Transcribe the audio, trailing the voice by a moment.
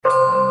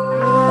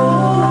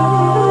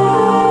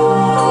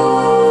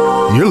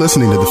You're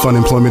listening to the Fun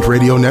Employment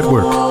Radio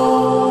Network. The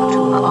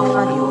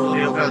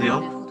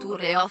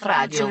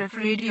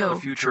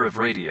future of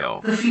radio.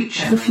 The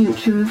future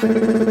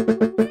of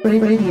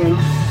radio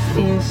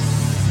is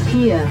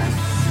here.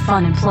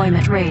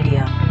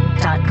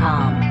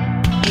 FunemploymentRadio.com.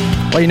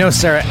 Well,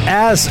 Sarah,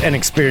 as an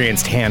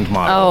experienced hand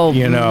model,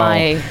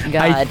 my God.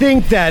 I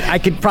think that I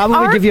could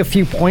probably give you a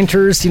few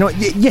pointers.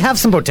 You have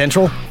some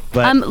potential,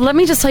 but let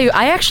me just tell you,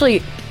 I actually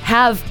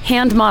have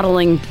hand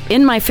modeling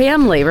in my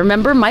family.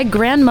 Remember, my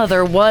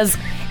grandmother was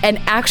an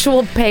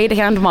actual paid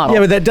hand model.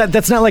 Yeah, but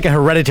that's not like a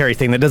hereditary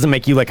thing. That doesn't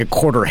make you like a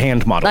quarter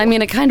hand model. I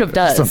mean, it kind of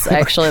does,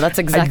 actually. That's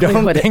exactly what it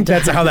does. I don't think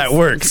that's how that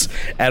works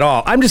at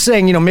all. I'm just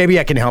saying, maybe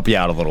I can help you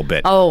out a little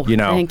bit. Oh,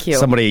 thank you.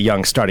 Somebody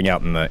young starting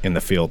out in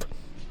the field.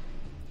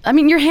 I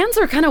mean, your hands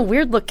are kind of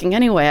weird looking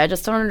anyway. I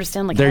just don't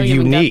understand they're how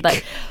you unique. Even got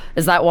that.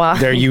 Is that why?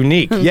 They're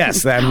unique.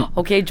 Yes.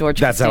 Okay,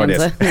 George. That's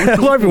Costanza. how it is.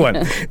 Hello,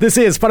 everyone. This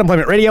is Fun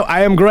Employment Radio.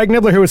 I am Greg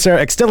Nibbler here with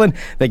Sarah X. Dillon.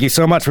 Thank you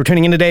so much for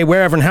tuning in today,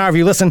 wherever and however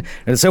you listen.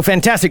 It is so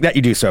fantastic that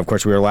you do so. Of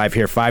course, we are live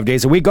here 5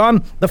 days a week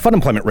on the Fun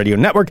Employment Radio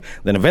Network,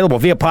 then available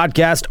via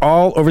podcast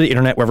all over the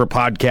internet, wherever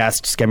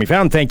podcasts can be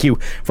found. Thank you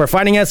for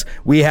finding us.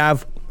 We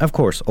have, of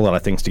course, a lot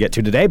of things to get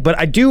to today, but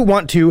I do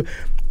want to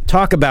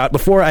talk about,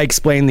 before I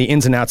explain the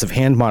ins and outs of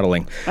hand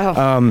modeling,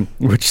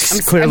 which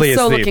clearly I'm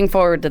so is looking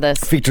forward to this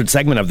featured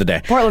segment of the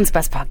day. Portland's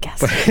best podcast.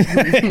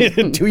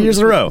 2 years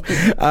in a row.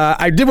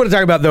 I did want to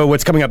talk about, though,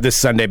 what's coming up this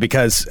Sunday,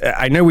 because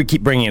I know we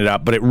keep bringing it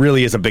up, but it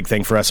really is a big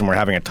thing for us, and we're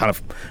going to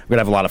have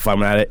a lot of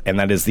fun at it, and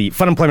that is the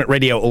Fun Employment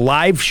Radio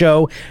live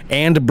show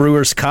and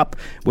Brewers Cup,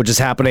 which is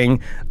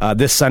happening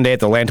this Sunday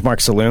at the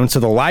Landmark Saloon. So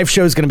the live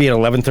show is going to be at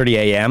 11:30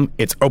 a.m.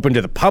 It's open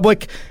to the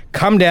public.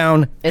 Come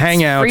down,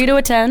 hang out. It's free to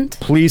attend.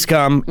 Please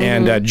come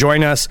and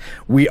join us.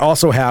 We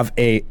also have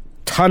a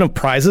ton of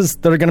prizes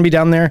that are going to be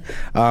down there.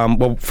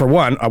 Well, for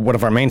one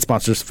of our main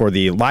sponsors for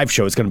the live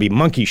show is going to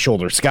be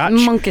Shoulder Scotch.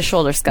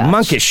 Shoulder Scotch.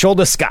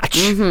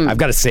 Mm-hmm. I've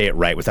got to say it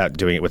right without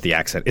doing it with the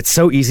accent. It's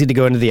so easy to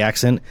go into the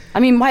accent. I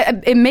mean,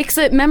 it makes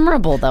it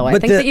memorable, though. I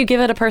think that you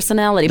give it a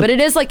personality. But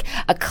it is like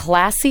a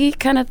classy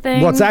kind of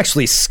thing. Well, it's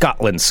actually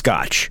Scotland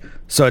Scotch.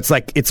 So it's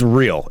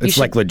real. It's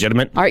like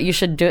legitimate. All right, you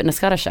should do it in a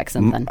Scottish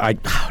accent then.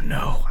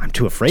 No, I'm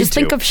too afraid to. Just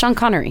think of Sean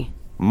Connery.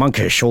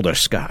 Shoulder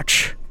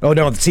Scotch. Oh,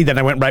 no, see, then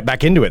I went right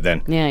back into it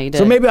then. Yeah, you did.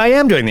 So maybe I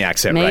am doing the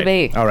accent right.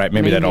 Maybe. All right,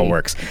 maybe that all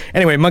works.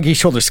 Anyway,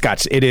 Shoulder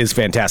Scotch, it is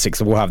fantastic,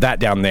 so we'll have that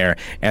down there.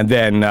 And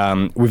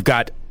then we've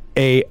got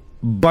a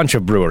bunch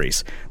of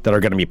breweries that are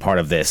going to be part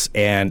of this,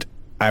 and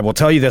I will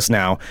tell you this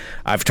now.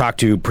 I've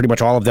talked to pretty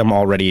much all of them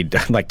already.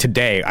 Like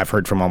today, I've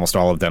heard from almost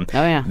all of them.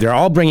 Oh, yeah. They're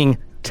all bringing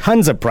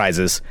tons of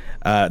prizes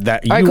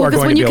that you are going to be able to win.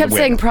 Because when you kept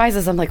saying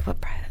prizes, I'm like, what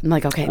prize? I'm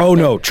like, okay. Oh,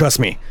 no, trust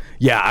me.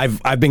 Yeah,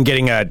 I've been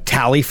getting a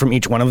tally from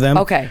each one of them.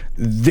 Okay.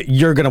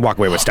 You're going to walk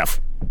away with stuff.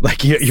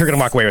 Like, you're going to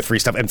walk away with free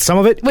stuff. And some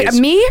of it is...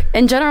 me?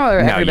 In general or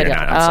everybody? No, you're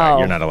not. I'm sorry.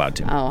 You're not allowed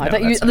to. Oh, I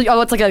thought you...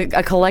 it's like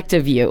a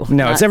collective you.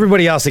 No, it's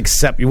everybody else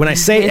except you. When I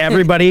say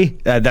everybody,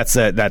 that's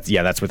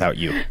without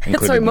you.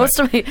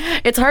 Sorry,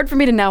 it's hard for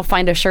me to now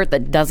find a shirt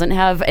that doesn't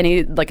have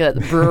any, like a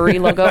brewery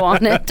logo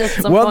on it at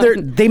some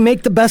point. They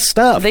make the best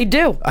stuff. They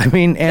do. I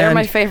mean, they're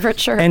my favorite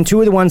shirt. And two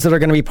of the ones that are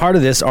going to be part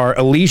of this are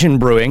Elysian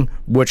Brewing,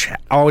 which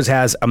always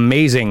has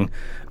amazing...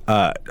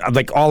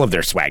 like all of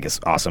their swag is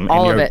awesome.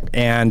 All of it.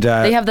 And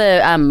they have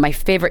the my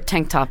favorite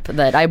tank top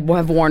that I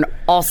have worn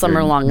all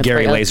summer long. It's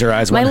Gary Laser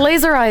Eyes one. My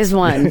Laser Eyes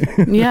one.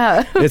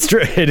 Yeah. It's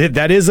true.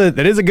 That is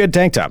a good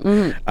tank top.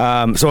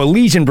 Mm-hmm. So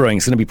Elysian Brewing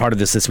is going to be part of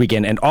this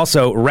weekend, and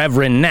also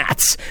Reverend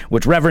Nat's,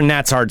 which Reverend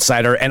Nat's Hard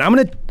Cider. And I'm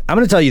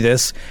gonna tell you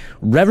this: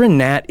 Reverend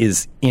Nat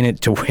is in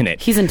it to win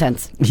it. He's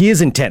intense. He is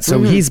intense.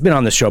 So he's been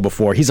on the show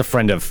before. He's a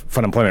friend of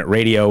Fun Employment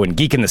Radio and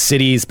Geek in the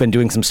City. He's been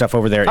doing some stuff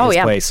over there at his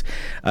place.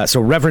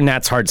 So Reverend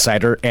Nat's Hard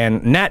Cider.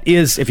 And Nat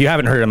is, if you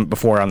haven't heard him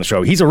before on the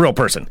show, he's a real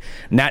person.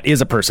 Nat is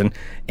a person.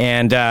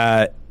 And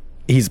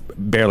he's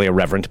barely a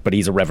reverend, but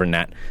he's a Reverend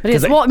Nat.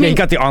 He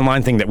got the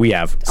online thing that we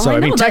have.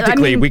 So,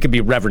 technically, we could be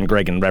Reverend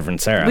Greg and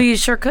Reverend Sarah. We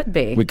sure could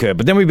be. We could.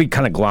 But then we'd be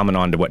kind of glomming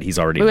on to what he's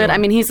already doing. I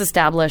mean, he's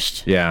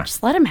established. Yeah.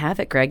 Just let him have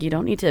it, Greg. You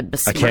don't need to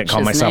besmirch his name. I can't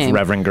call myself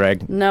Reverend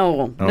Greg?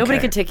 No. Okay. Nobody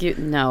could take you.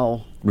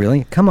 No.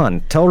 Really? Come on.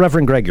 Tell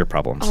Reverend Greg your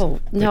problems.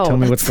 Oh, no. Tell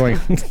me what's going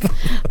on.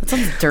 That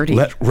sounds dirty.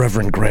 Let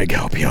Reverend Greg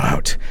help you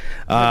out.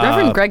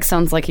 Reverend Greg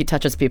sounds like he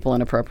touches people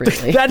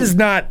inappropriately.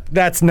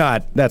 That's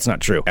not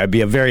true. I'd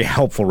be a very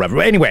helpful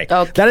Reverend. Anyway,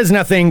 that is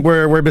nothing.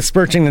 We're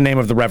besmirching the name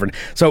of the Reverend.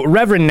 So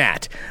Reverend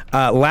Nat,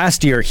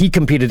 last year, he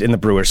competed in the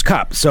Brewers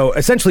Cup. So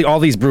essentially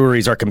all these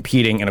breweries are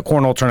competing in a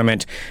cornhole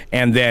tournament,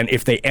 and then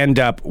if they end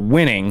up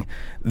winning,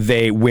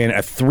 they win a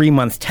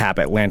 3-month tap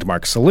at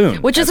Landmark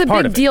Saloon. Which is a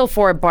big deal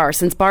for a bar,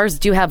 since bars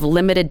do have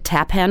limited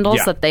tap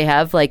handles that they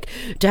have. Like,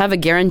 to have a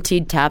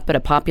guaranteed tap at a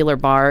popular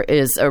bar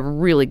is a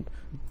really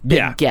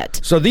big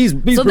get. So these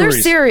breweries, they're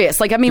serious.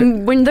 Like, I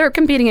mean, when they're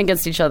competing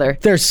against each other.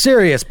 They're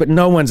serious, but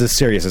no one's as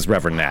serious as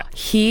Reverend Nat.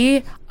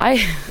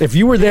 If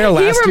you were there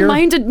last year. He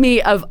reminded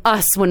me of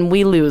us when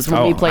we lose,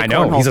 when we play cornhole.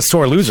 I know. He's a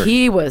sore loser.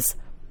 He was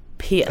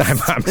pissed.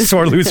 I'm a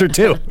sore loser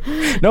too.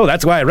 No,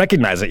 that's why I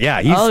recognize it.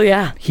 Yeah.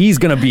 He's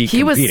going to be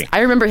competing.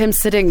 I remember him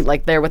sitting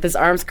like there with his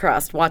arms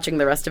crossed, watching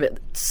the rest of it.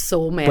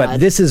 So mad. But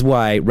this is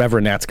why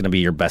Reverend Nat's going to be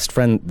your best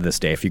friend this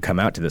day if you come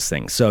out to this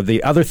thing. So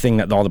the other thing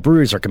that all the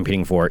breweries are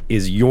competing for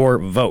is your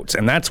votes.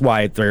 And that's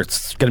why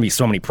there's going to be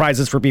so many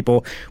prizes for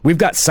people. We've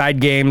got side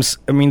games.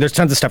 I mean, there's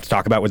tons of stuff to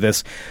talk about with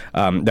this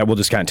that we'll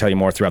just kind of tell you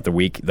more throughout the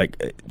week.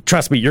 Like,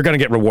 trust me, you're going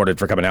to get rewarded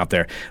for coming out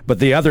there. But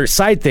the other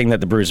side thing that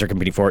the breweries are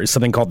competing for is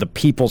something called the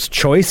People's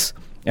Choice.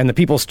 And the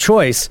People's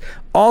Choice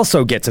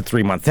also gets a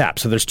 3-month tap.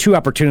 So there's 2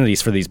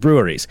 opportunities for these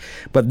breweries.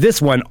 But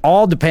this one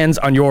all depends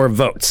on your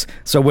votes.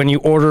 So when you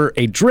order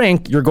a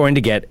drink, you're going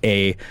to get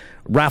a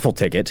raffle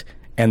ticket.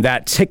 And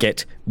that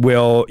ticket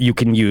you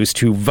can use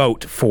to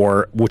vote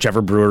for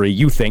whichever brewery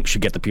you think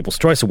should get the People's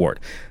Choice Award.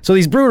 So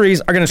these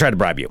breweries are going to try to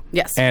bribe you.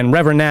 Yes. And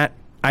Reverend Nat,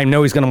 I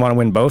know he's going to want to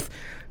win both.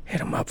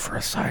 Hit him up for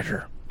a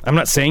cider. I'm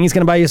not saying he's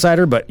going to buy you a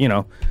cider, but,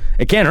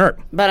 it can't hurt.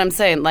 But I'm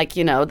saying,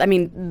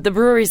 the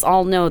breweries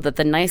all know that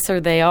the nicer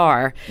they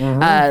are,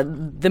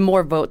 the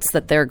more votes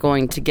that they're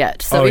going to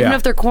get. So even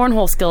if their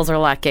cornhole skills are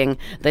lacking,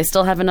 they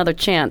still have another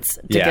chance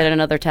to get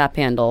another tap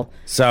handle.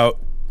 So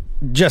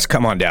just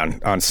come on down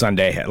on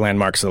Sunday at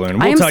Landmark Saloon.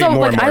 We'll tell you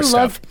more and more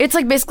stuff. It's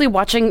like basically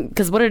watching,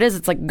 because what it is,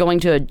 it's like going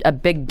to a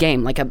big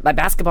game, like a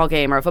basketball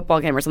game or a football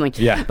game or something.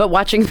 Yeah. But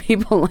watching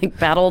people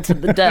battle to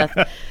the death.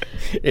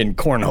 In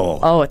cornhole.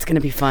 Oh, it's going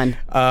to be fun.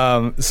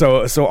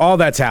 So all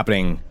that's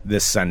happening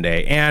this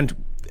Sunday. And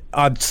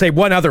I'd say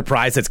one other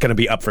prize that's going to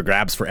be up for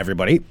grabs for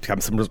everybody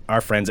comes from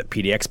our friends at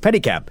PDX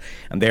Pedicab.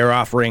 And they're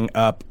offering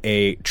up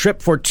a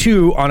trip for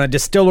 2 on a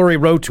distillery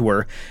road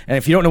tour. And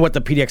if you don't know what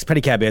the PDX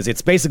Pedicab is,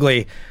 it's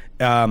basically...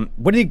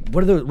 what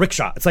are the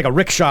rickshaw? It's like a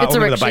rickshaw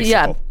over the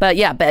bicycle. But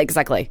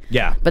exactly.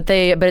 Yeah. But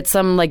it's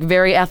some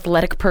very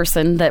athletic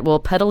person that will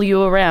pedal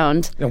you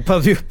around. It'll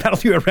pedal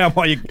you around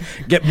while you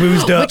get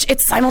boozed up. Which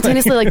it's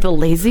simultaneously the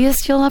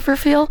laziest you'll ever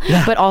feel,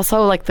 but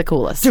also the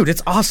coolest. Dude,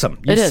 it's awesome.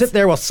 You sit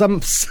there while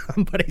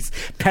somebody's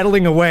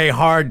pedaling away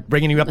hard,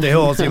 bringing you up the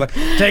hills. You're like,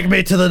 take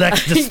me to the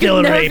next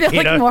distillery, you feel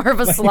Peter. More of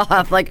a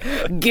sloth.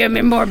 Give me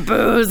more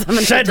booze.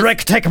 Cedric,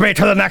 take me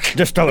to the next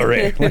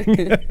distillery.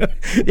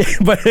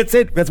 But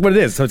that's what it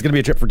is. So it's going to be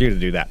a trip for 2 to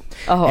do that.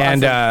 Oh,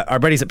 and awesome. Our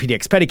buddies at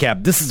PDX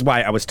Pedicab, this is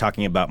why I was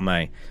talking about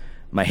my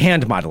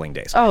hand modeling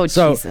days. Oh,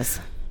 Jesus.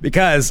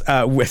 Because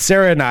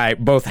Sarah and I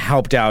both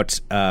helped out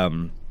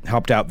them.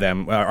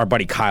 Our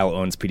buddy Kyle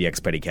owns PDX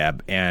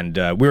Pedicab, and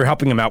we were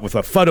helping him out with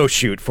a photo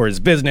shoot for his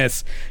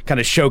business, kind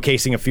of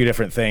showcasing a few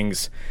different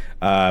things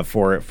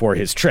for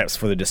his trips,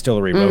 for the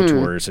distillery road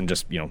tours, and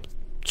just,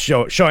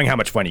 showing how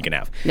much fun you can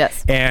have.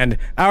 Yes. And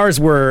ours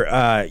were,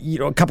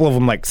 a couple of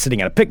them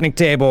sitting at a picnic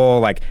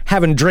table,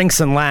 having drinks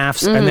and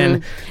laughs, and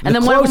then one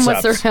of them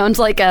was around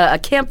a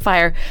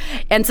campfire,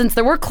 and since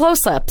there were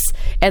close-ups,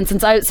 and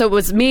so it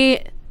was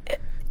me.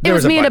 It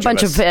was me and a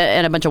bunch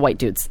of white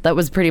dudes. That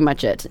was pretty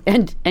much it.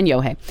 And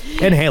Yohei.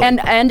 And Haley.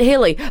 And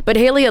Haley. But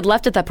Haley had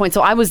left at that point,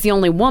 so I was the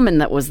only woman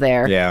that was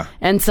there. Yeah.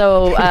 And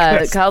so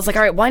Kyle's like,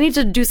 all right, well, I need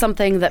to do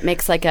something that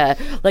makes a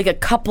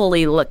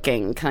coupley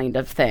looking kind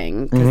of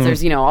thing. Because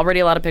there's, already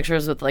a lot of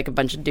pictures with a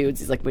bunch of dudes.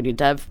 He's like,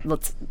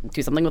 let's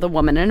do something with a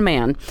woman and a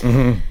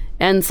man.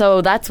 And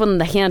so that's when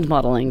the hand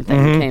modeling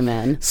thing came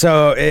in.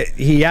 So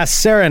he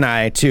asked Sarah and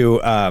I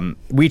to,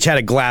 we each had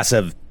a glass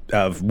of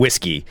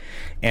whiskey.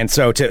 And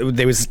so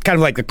there was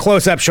kind of a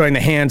close-up showing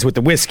the hands with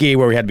the whiskey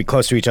where we had to be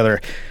close to each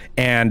other.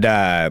 And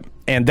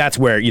that's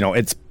where,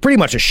 it's pretty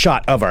much a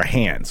shot of our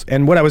hands.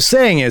 And what I was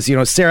saying is,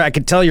 Sarah, I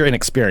could tell you're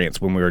inexperienced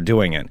when we were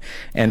doing it.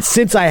 And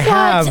since I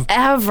have...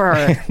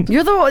 Whatever. You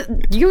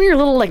and your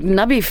little,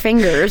 nubby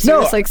fingers.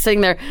 You're just,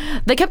 sitting there.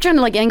 They kept trying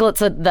to, angle it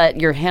so that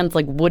your hands,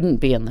 wouldn't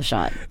be in the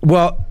shot.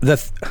 Well,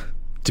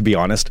 to be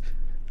honest...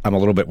 I'm a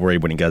little bit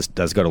worried when he does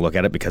go to look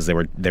at it because they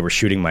were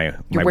shooting my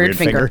weird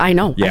finger. I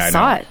know. Yeah, I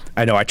saw it.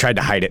 I know. I tried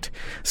to hide it.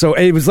 So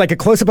it was like a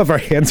close up of our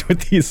hands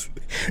with these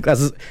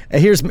glasses.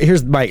 Here's the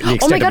extent of my hand.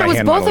 Oh my God! It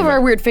was both of our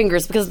weird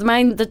fingers because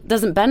mine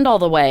doesn't bend all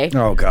the way.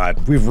 Oh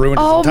God! We've ruined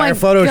this entire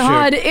photo shoot. Oh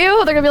my God!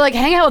 Ew! They're gonna be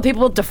hang out with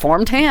people with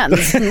deformed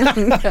hands.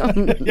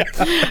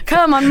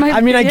 Come on,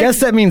 I mean, I guess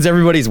that means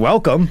everybody's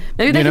welcome.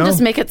 Maybe they can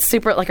just make it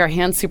super our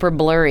hands super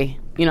blurry.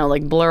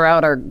 Blur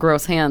out our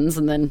gross hands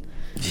and then.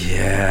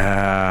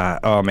 Yeah.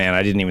 Oh man,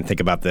 I didn't even think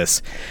about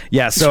this.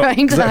 Yeah. So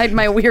trying to hide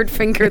my weird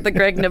finger, the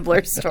Greg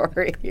Nibbler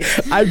story.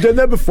 I've done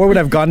that before when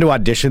I've gone to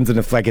auditions, and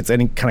if it's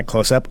any kind of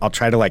close up, I'll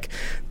try to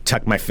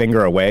tuck my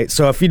finger away.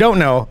 So if you don't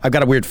know, I've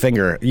got a weird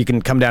finger. You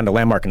can come down to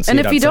Landmark and see it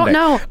on Sunday. And if you don't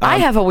know, I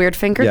have a weird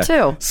finger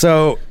too.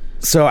 So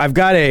I've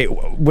got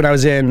when I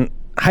was in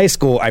high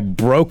school, I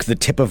broke the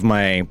tip of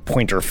my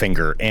pointer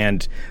finger,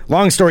 and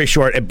long story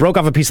short, it broke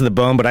off a piece of the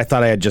bone, but I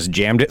thought I had just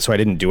jammed it, so I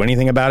didn't do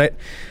anything about it.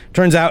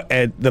 Turns out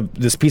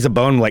this piece of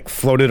bone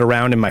floated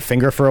around in my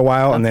finger for a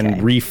while and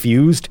then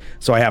refused,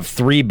 so I have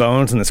 3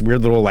 bones and this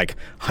weird little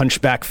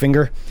hunchback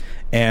finger,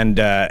 and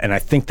I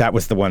think that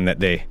was the one that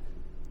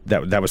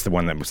was the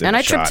one that was in and the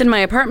I tripped shot. in my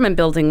apartment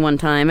building one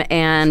time,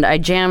 and I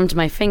jammed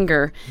my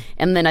finger,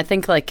 and then I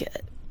think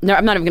No,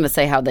 I'm not even going to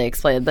say how they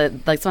explain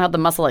it. Like somehow the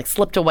muscle like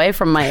slipped away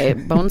from my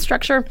bone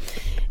structure,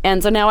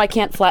 and so now I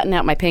can't flatten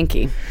out my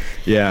pinky.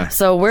 Yeah.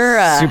 So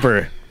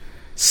we're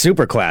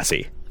super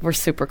classy. We're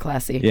super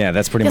classy. Yeah,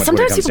 that's pretty much what it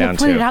comes down to. Sometimes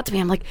people point it out to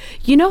me. I'm like,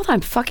 that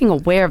I'm fucking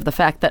aware of the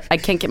fact that I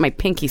can't get my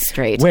pinky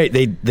straight. Wait,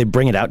 they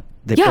bring it out?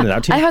 They point it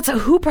out to you?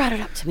 Who brought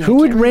it up to me? Who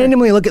would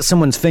randomly look at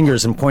someone's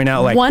fingers and point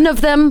out, like... One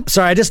of them...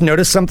 Sorry, I just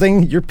noticed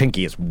something. Your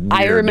pinky is weird.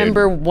 I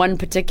remember one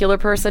particular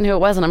person who it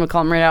was, and I'm going to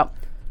call him right out.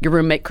 Your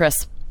roommate,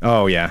 Chris.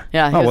 Oh, yeah.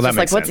 Yeah, oh, well, that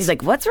makes sense. He's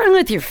like, what's wrong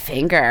with your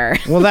finger?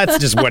 Well, that's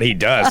just what he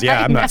does.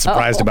 Yeah, I'm not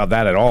surprised about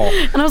that at all.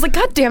 And I was like,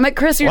 God damn it,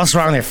 Chris. What's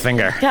wrong with your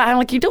finger? Yeah, I'm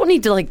like, you don't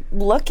need to, like,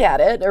 look at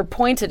it or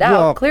point it out.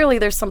 Well, clearly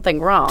there's something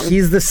wrong.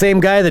 He's the same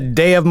guy the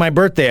day of my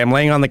birthday. I'm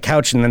laying on the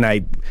couch, and then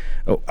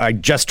I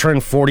just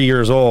turned 40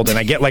 years old, and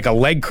I get, like, a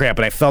leg cramp,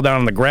 and I fell down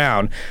on the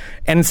ground.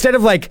 And instead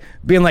of, like,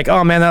 being like,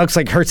 oh, man, that looks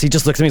like hurts, he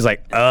just looks at me, he's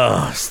like,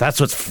 oh, so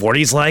that's what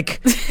 40's like?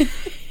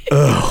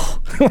 Ugh.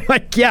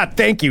 Like, yeah,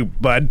 thank you,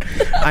 bud.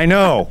 I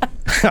know.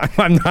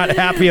 I'm not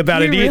happy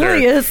about it either. He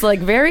really is, like,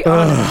 very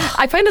honest.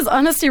 I find his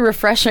honesty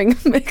refreshing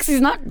because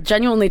he's not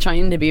genuinely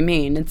trying to be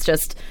mean. It's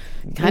just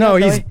kind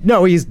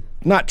of... he's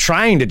not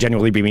trying to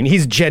genuinely be mean.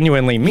 He's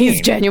genuinely mean.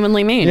 He's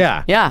genuinely mean.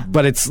 Yeah. Yeah.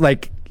 But it's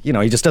like, he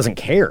just doesn't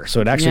care.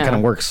 So it actually kind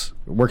of works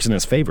in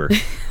his favor.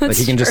 Like,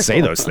 he can just say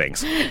those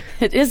things.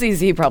 It is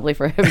easy probably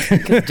for him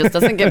because he just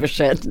doesn't give a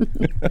shit.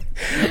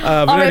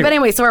 All right, but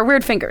anyway, so our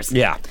weird fingers.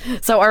 Yeah.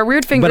 So our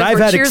weird fingers. But I've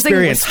had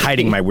experience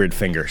hiding my weird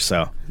finger,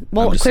 so.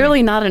 Well,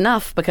 clearly not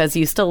enough because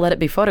you still let it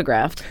be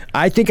photographed.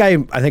 I think I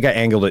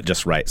angled it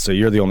just right. So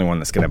you're the only one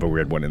that's gonna have a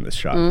weird one in this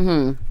shot.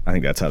 Mm-hmm. I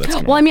think that's how that's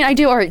gonna work. I mean, I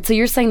do. All right. So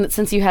you're saying that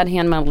since you had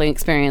hand modeling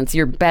experience,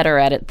 you're better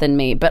at it than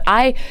me. But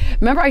I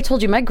remember I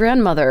told you my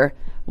grandmother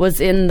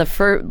was in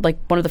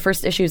one of the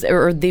first issues,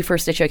 or the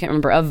first issue, I can't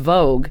remember, of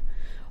Vogue,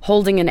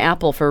 holding an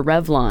apple for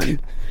Revlon.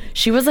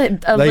 She was a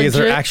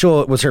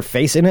legit... was her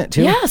face in it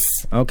too? Yes.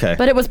 Okay.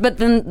 But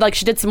then like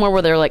she did some more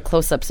where there were like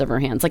close-ups of her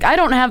hands. Like I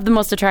don't have the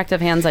most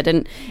attractive hands.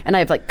 And I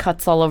have like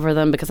cuts all over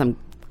them because I'm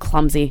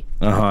clumsy.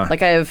 Uh-huh.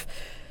 Like I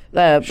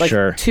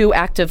have 2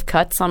 active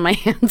cuts on my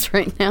hands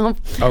right now.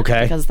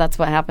 Okay. Because that's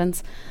what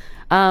happens.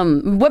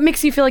 What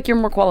makes you feel like you're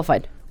more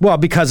qualified? Well,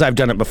 because I've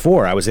done it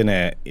before. I was in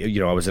a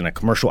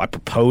commercial. I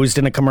proposed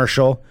in a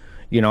commercial.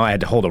 I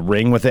had to hold a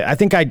ring with it. I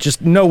think I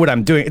just know what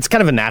I'm doing. It's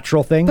kind of a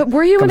natural thing. But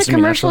were you in a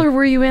commercial or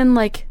were you in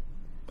like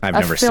I've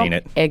never seen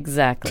it.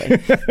 Exactly.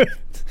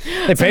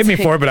 They paid me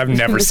for it, but I've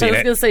never seen it. I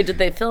was going to say, did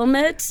they film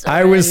it?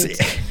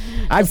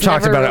 I've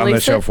talked about it on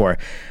the show before.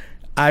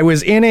 I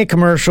was in a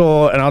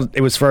commercial, and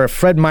it was for a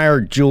Fred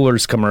Meyer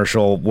Jewelers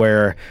commercial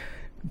where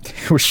there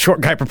was a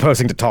short guy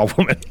proposing to tall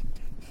woman.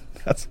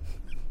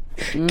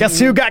 Guess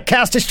who got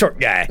cast as short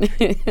guy?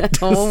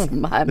 Oh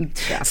my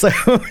God. So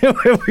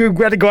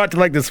we had to go out to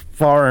like this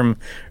farm,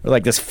 or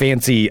like this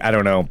fancy, I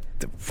don't know,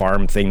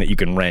 farm thing that you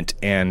can rent,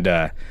 and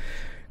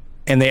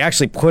they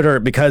actually put her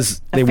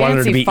because they wanted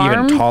her to be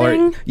even taller.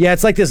 Thing? Yeah,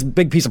 it's like this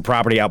big piece of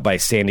property out by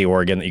Sandy,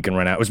 Oregon that you can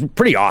rent out. It was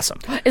pretty awesome.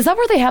 Is that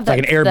where they have that?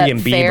 It's like an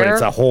Airbnb, but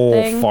it's a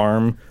whole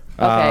farm.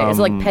 Okay, is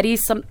it like petty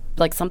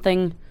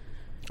something?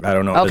 I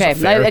don't know. Okay,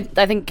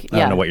 I think, yeah. I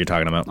don't know what you're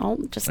talking about. Are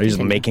you just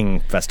making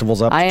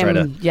festivals up?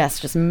 Yes,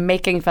 just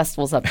making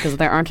festivals up because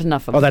there aren't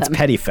enough of them. Oh, that's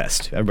Petty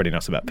Fest. Everybody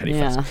knows about Petty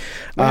Fest.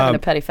 We're having a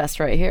Petty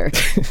Fest right here.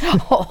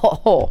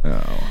 Oh,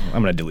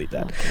 I'm going to delete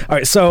that. Okay. All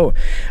right,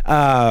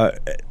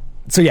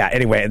 so yeah,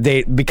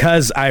 anyway,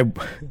 because I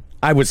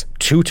was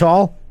too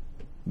tall,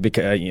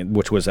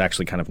 which was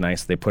actually kind of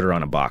nice. They put her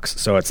on a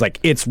box, so it's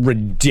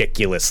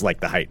ridiculous, like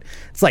the height.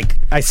 It's like,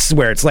 I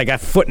swear, it's like 1.5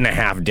 foot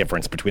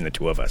difference between the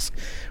two of us,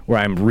 where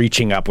I'm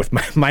reaching up with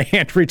my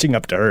hand reaching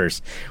up to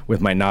hers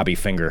with my knobby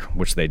finger,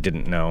 which they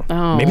didn't know.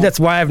 Oh. Maybe that's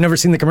why I've never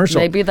seen the commercial.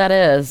 Maybe that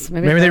is.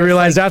 Maybe they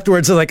realized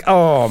afterwards, they're like,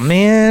 oh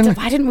man,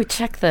 why didn't we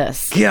check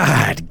this?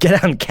 God,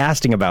 get on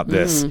casting about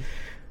this.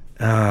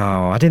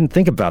 Oh, I didn't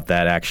think about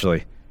that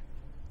actually.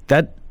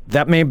 That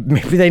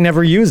maybe they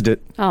never used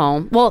it.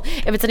 Oh, well,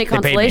 if it's any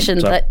consolation,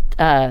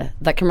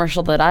 that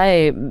commercial that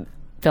I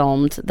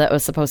filmed that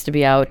was supposed to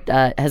be out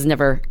has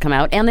never come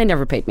out, and they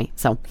never paid me.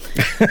 So,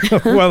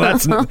 well,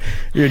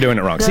 you're doing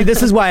it wrong. See,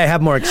 this is why I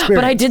have more experience.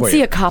 But I did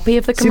see a copy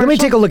of the commercial. See, let me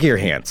take a look at your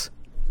hands.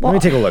 Let me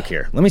take a look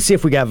here. Let me see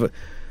if we have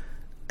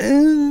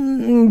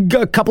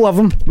a couple of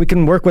them. We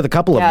can work with a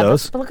couple of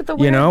those. But look at the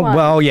weird one.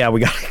 Well, yeah,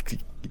 we got to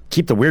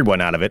keep the weird one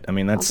out of it. I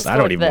mean, I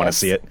don't even want to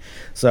see it.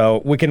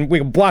 So we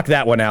can block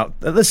that one out.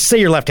 Let's say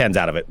your left hand's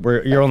out of it.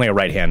 You're only a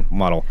right hand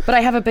model. But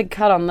I have a big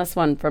cut on this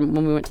one from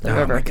when we went to the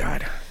river. Oh my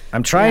God.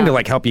 I'm trying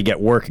to help you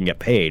get work and get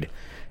paid.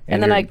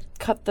 And then I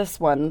cut this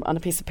one on a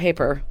piece of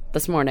paper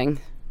this morning.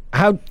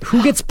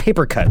 Who gets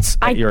paper cuts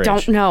at your age?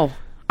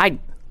 I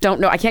don't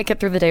know. I can't get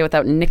through the day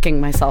without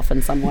nicking myself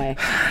in some way.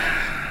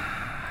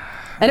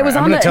 And it was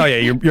I'm going to tell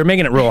you, you're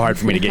making it real hard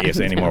for me to get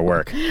you any more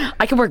work.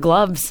 I can wear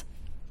gloves.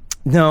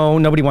 No,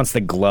 nobody wants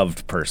the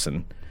gloved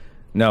person.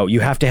 No,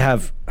 you have to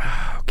have...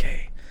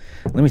 Okay.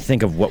 Let me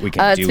think of what we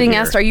can do It's being here.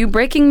 asked, are you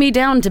breaking me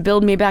down to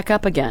build me back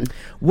up again?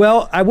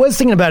 Well, I was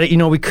thinking about it.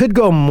 We could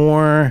go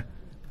more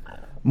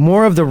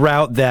of the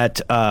route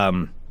that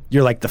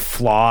you're like the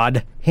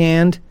flawed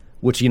hand,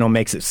 which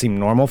makes it seem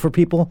normal for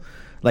people,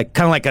 like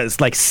kind of like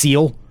like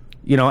Seal.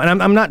 And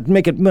I'm not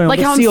making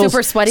like how Seal's, I'm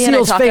super sweaty and I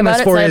Seal's talk famous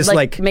about it for so his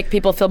like make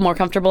people feel more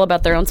comfortable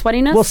about their own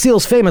sweatiness. Well,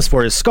 Seal's famous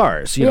for his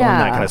scars, and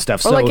that kind of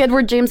stuff. Or like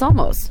Edward James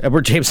Olmos.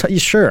 Edward James,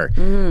 sure.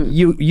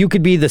 Mm-hmm. You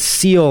could be the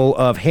Seal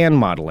of hand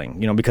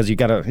modeling, because you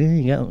got a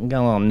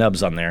little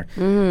nubs on there,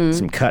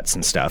 some cuts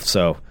and stuff.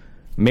 So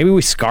maybe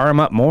we scar them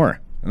up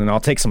more, and then I'll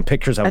take some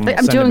pictures of them.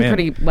 I'm doing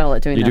pretty well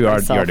at doing that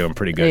myself. You're doing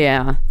pretty good.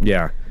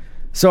 Yeah.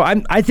 So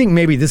I think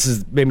maybe this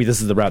is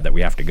the route that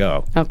we have to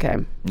go. Okay.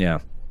 Yeah.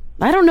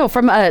 I don't know.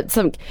 From I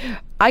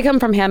come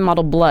from hand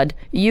modeled blood.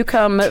 You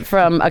come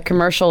from a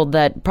commercial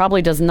that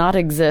probably does not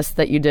exist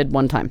that you did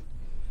one time.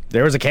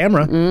 There was a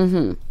camera.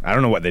 Mm-hmm. I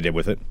don't know what they did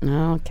with it.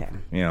 Okay.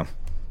 Yeah.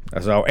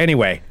 So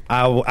anyway,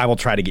 I will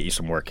try to get you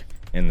some work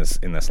in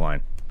this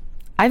line.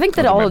 I think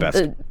that all of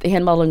the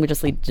hand modeling would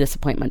just lead to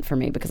disappointment for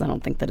me because I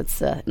don't think that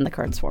it's in the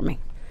cards for me.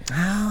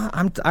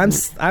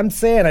 I'm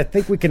saying I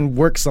think we can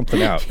work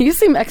something out. You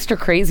seem extra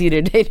crazy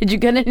today. Did you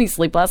get any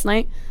sleep last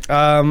night?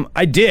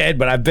 I did,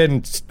 but I've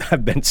been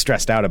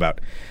stressed out about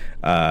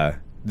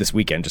this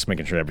weekend, just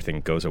making sure everything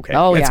goes okay.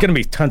 It's going to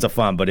be tons of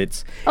fun, but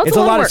it's a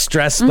lot of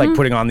stress, like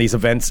putting on these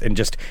events and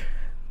just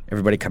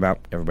everybody come out.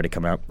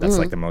 That's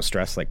like the most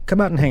stress. Like come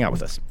out and hang out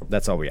with us.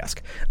 That's all we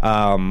ask.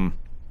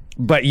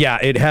 But yeah,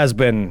 it has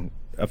been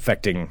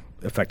affecting.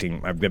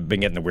 I've been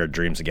getting the weird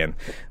dreams again,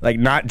 like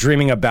not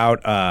dreaming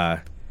about.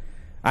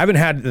 I haven't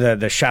had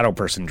the shadow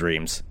person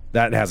dreams.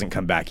 That hasn't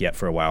come back yet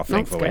for a while,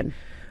 thankfully.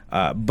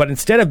 That's good. But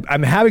instead of, I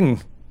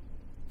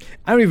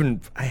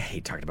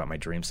hate talking about my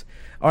dreams.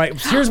 All right,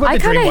 here's what the dream was last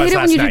night. I kind of hate it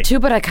when you do too,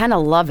 but I kind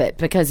of love it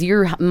because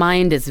your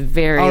mind is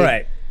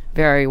very,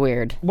 very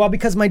weird. Well,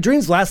 because my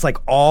dreams last like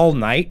all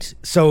night.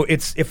 So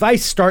it's, if I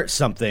start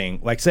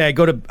something, like say I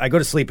go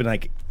to sleep and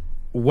like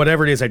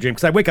whatever it is I dream,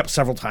 because I wake up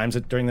several times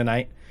during the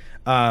night.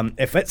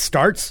 If it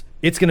starts,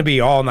 it's going to be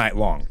all night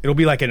long. It'll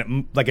be like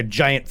a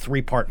giant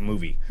 3-part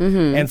movie.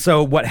 Mm-hmm. And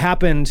so what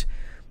happened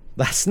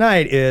last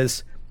night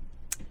is,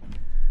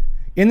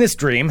 in this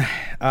dream,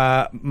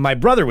 my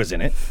brother was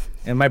in it,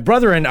 and my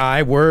brother and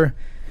I were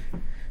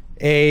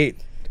a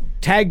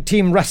tag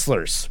team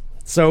wrestlers.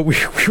 So we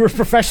were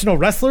professional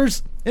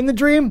wrestlers in the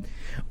dream.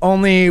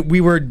 Only we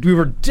were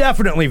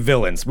definitely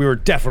villains. We were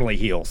definitely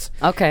heels.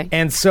 Okay.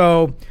 And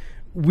so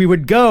we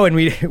would go and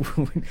we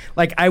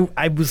like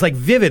I was like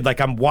vivid, like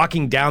I'm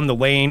walking down the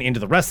lane into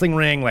the wrestling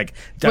ring, like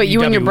Wait, WWE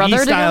you and your brother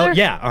style. Together?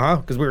 Yeah,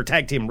 because we were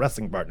tag team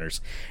wrestling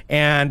partners,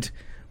 and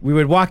we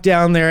would walk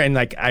down there and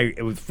like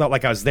it felt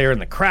like I was there in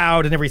the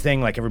crowd and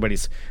everything, like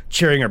everybody's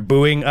cheering or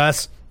booing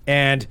us,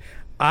 and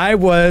I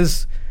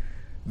was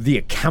the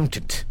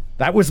accountant.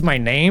 That was my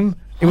name.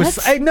 It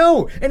was, I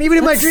know, and even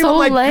in my dream, I'm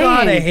like,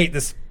 God, I hate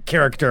this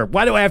character.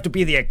 Why do I have to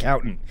be the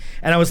accountant?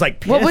 And I was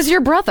like, pissed. What was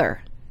your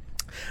brother?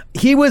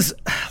 He was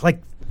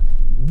like,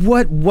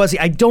 what was he?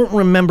 I don't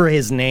remember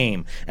his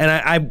name,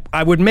 and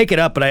I would make it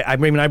up, but I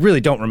mean I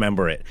really don't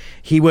remember it.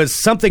 He was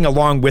something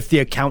along with the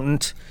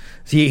accountant.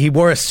 He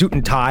wore a suit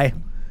and tie,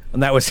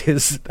 and that was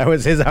his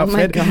outfit. Oh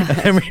my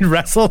God. And we'd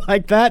wrestle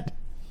like that.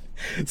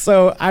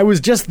 So I was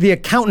just the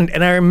accountant,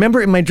 and I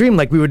remember in my dream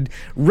like we would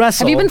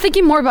wrestle. Have you been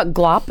thinking more about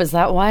Glop? Is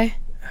that why?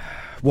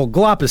 Well,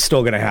 Glop is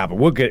still going to happen.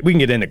 We can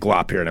get into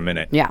Glop here in a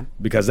minute. Yeah,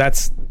 because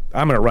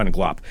I'm going to run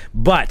Glop,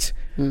 but.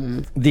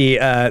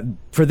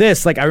 For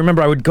this, like I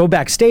remember I would go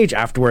backstage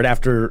afterward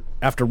after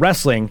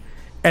wrestling,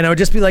 and I would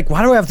just be like,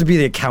 why do I have to be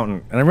the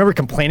accountant? And I remember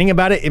complaining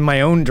about it in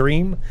my own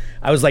dream.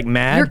 I was like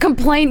mad.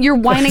 You're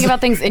whining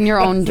about things in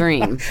your own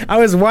dream. I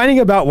was whining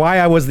about why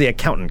I was the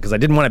accountant because I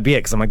didn't want to be it,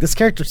 because I'm like, this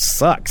character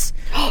sucks.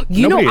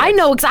 I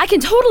know, because I can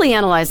totally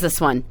analyze this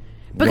one.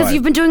 Because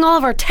you've been doing all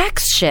of our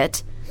tax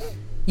shit.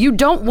 You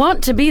don't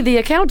want to be the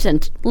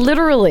accountant,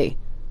 literally.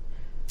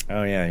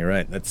 Oh yeah, you're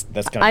right. That's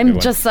kind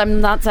of. I'm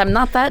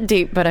not that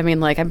deep, but I mean,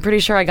 like, I'm pretty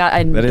sure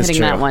I'm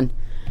hitting that one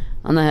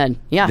on the head.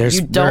 Yeah,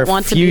 there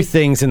are few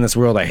things in this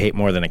world I hate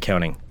more than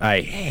accounting. I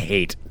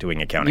hate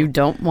doing accounting. You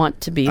don't want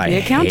to be the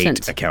accountant. I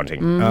hate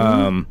accounting.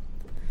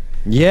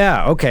 Mm-hmm.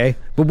 Yeah, okay,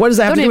 but what does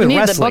that have to do with wrestling?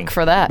 Don't even need the book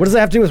for that. What does that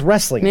have to do with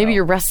wrestling? Maybe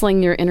you're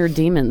wrestling your inner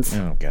demons.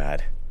 Oh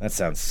God, that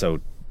sounds so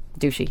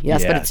douchey.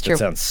 Yes, but it's true. That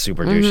sounds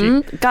super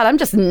douchey. Mm-hmm. God, I'm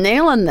just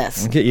nailing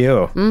this. Look at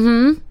you.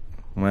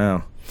 Mm-hmm.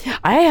 Wow.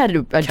 I had a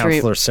dream.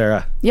 Counselor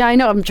Sarah. Yeah, I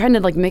know. I'm trying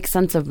to like make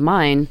sense of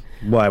mine.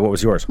 Why? What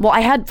was yours? Well, I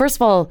had, first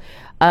of all,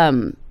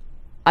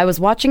 I was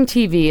watching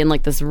TV in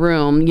like this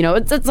room. You know,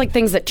 it's like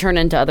things that turn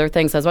into other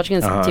things. I was watching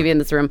this TV in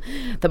this room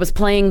that was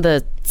playing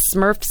the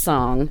Smurf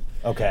song.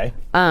 Okay.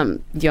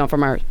 From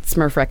our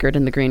Smurf record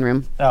in the green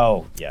room.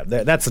 Oh, yeah.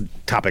 That's a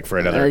topic for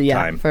another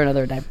time. For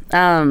another day.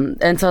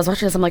 And so I was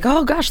watching this. I'm like,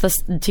 oh gosh,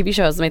 this TV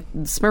show has my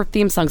Smurf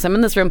theme song. So I'm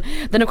in this room.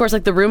 Then of course,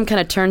 like the room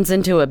kind of turns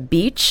into a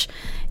beach,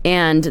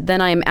 and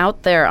then I'm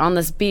out there on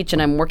this beach,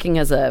 and I'm working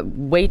as a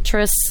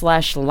waitress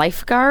 /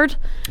 lifeguard.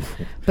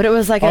 But it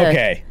was like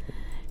okay.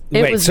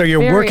 Wait, so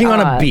you're working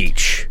on a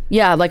beach?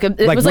 Yeah, it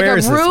was like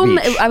a room.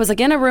 I was like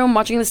in a room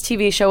watching this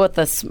TV show with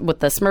the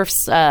Smurfs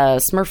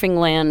Smurfing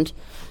Land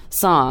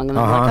song, and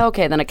I'm like,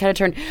 okay. Then I kind of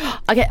turned.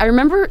 Okay, I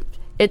remember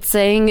it's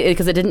saying,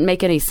 because it didn't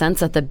make any sense,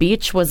 that the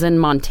beach was in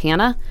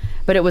Montana,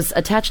 but it was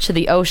attached to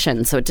the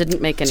ocean, so it didn't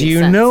make any sense. Do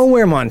you know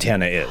where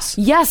Montana is?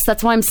 Yes,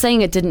 that's why I'm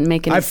saying it didn't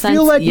make any sense. I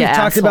feel like we've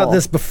talked about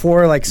this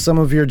before, like some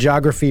of your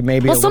geography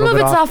maybe a little bit off. Well, some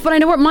of it's off, but I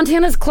know where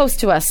Montana's close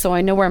to us, so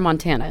I know where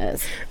Montana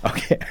is.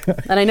 Okay.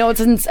 And I know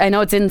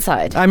it's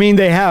inside. I mean,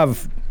 they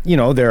have,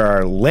 there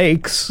are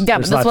lakes. Yeah,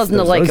 but this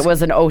wasn't a lake, it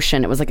was an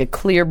ocean. It was like a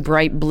clear,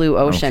 bright blue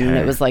ocean. Okay.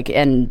 It was like,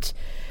 and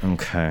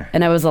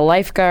I was a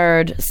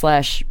lifeguard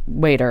 /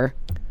 waiter.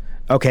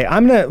 Okay,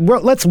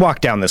 let's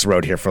walk down this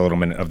road here for a little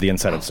minute of the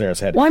inside of Sarah's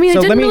head. Well, I mean,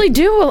 I didn't really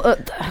do.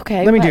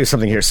 Okay, let me do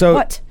something here. So,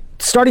 what?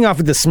 Starting off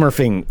with the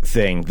Smurfing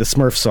thing, the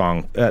Smurf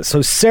song.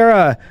 So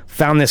Sarah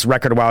found this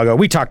record a while ago.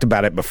 We talked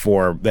about it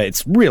before.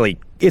 It's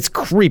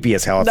creepy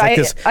as hell. It's like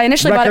this. I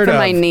initially bought it for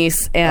my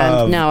niece,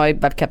 and now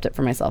I've kept it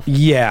for myself.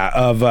 Yeah,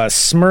 of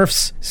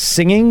Smurfs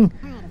singing.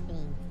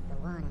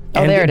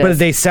 Oh, there it is. But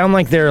they sound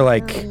like they're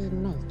like,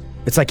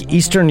 it's like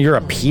Eastern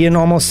European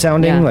almost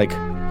sounding, like.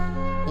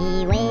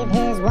 He waved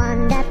his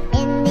wand up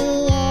in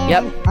the air.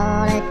 Yep.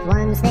 All at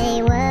once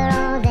they were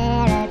all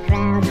there, a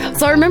crowd.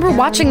 So I remember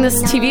watching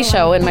this TV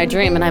show in my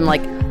dream, and I'm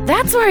like,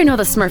 that's where I know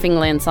the Smurfing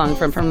Land song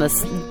from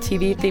this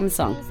TV theme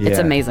song. Yeah. It's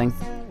amazing.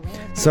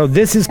 So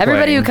this is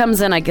everybody who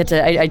comes in, I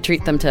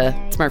treat them to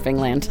Smurfing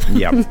Land.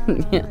 Yep.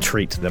 Yeah.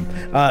 Treat them.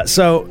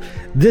 So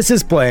this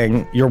is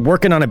playing. You're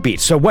working on a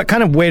beach. So what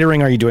kind of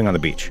waitering are you doing on the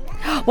beach?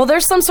 Well,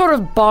 there's some sort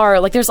of bar.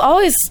 Like there's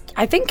always,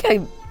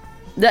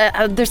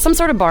 there's some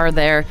sort of bar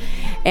there,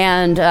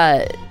 and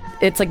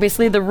it's like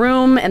basically the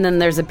room, and then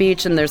there's a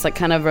beach, and there's like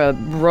kind of a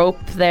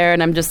rope there,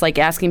 and I'm just like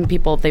asking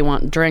people if they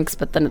want drinks,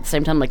 but then at the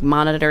same time like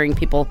monitoring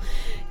people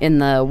in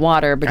the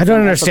water. I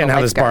don't understand how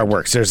this bar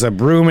works. There's a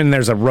broom and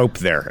there's a rope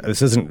there.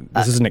 This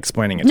isn't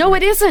explaining it. No,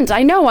 it isn't.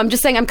 I know. I'm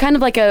just saying I'm kind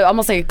of like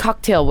almost like a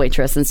cocktail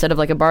waitress instead of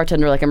like a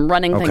bartender. Like I'm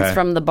running things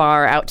from the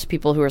bar out to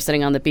people who are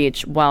sitting on the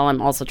beach while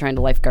I'm also trying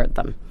to lifeguard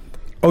them.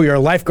 Oh, you're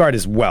a lifeguard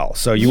as well.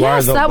 So you are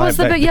the. Yes, that was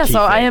the bit. Yeah,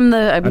 so I am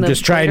the. I'm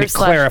just trying to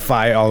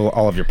clarify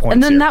all of your points.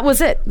 And then here. that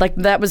was it. Like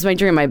that was my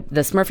dream.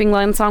 The Smurfing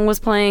Land song was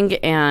playing,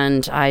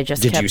 and I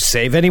just. Did you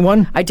save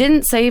anyone? I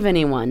didn't save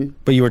anyone.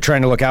 But you were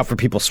trying to look out for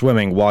people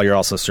swimming while you're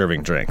also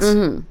serving drinks.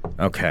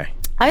 Mm-hmm. Okay.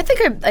 I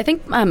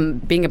think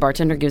being a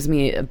bartender gives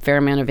me a fair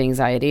amount of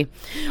anxiety.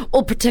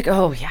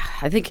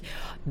 I think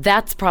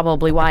that's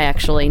probably why.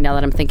 Actually, now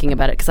that I'm thinking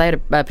about it, because I had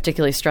a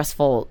particularly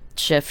stressful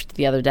shift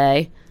the other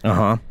day.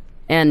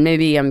 And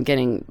maybe I'm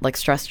getting like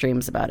stress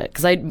dreams about it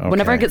because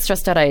whenever I get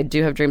stressed out, I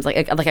do have dreams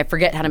like I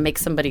forget how to make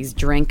somebody's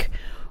drink,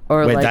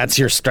 or wait, that's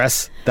your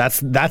stress? That's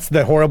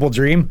the horrible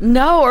dream?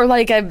 No, or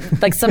like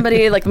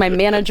somebody like my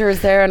manager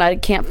is there and I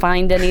can't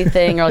find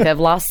anything, or like I've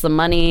lost the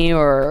money,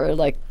 or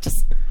like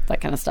just that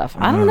kind of stuff.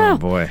 I don't know.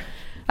 Boy,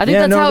 I think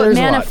that's how it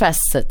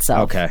manifests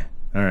itself. Okay,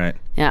 all right.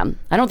 Yeah,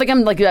 I don't think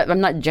I'm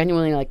not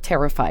genuinely like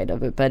terrified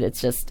of it, but it's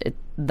just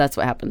that's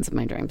what happens in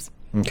my dreams.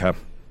 Okay.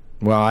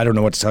 Well, I don't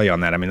know what to tell you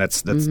on that. I mean,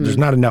 that's there's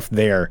not enough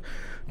there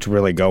to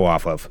really go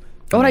off of.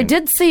 What I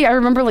did see, I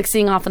remember like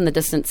seeing off in the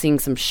distance, seeing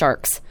some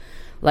sharks,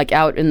 like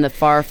out in the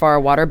far, far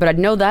water. But I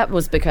know that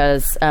was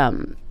because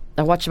I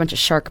watched a bunch of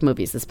shark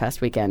movies this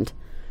past weekend.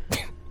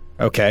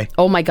 Okay.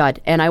 Oh my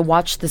God! And I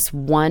watched this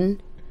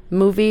one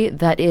movie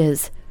that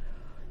is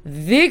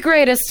the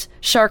greatest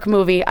shark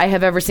movie I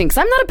have ever seen. Because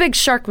I'm not a big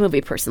shark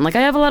movie person. Like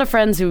I have a lot of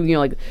friends who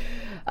like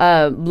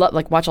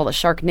watch all the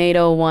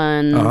Sharknado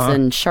ones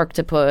and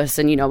Sharktopus,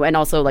 and and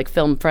also like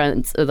film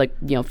friends, like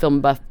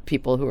film buff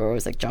people who are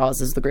always like Jaws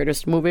is the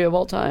greatest movie of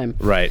all time.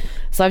 Right.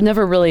 So I've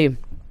never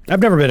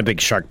been a big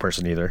shark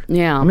person either.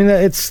 Yeah. I mean,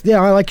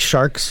 I like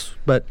sharks,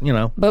 but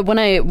But when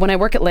I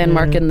work at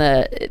Landmark in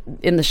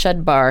the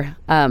shed bar,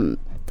 I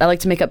like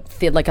to make up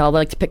I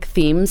like to pick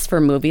themes for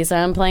movies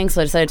that I'm playing,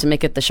 so I decided to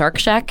make it the Shark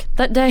Shack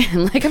that day.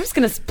 And I'm just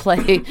gonna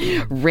play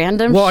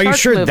random. Well, are you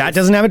sure movies. That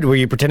doesn't have it? Were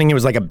you pretending it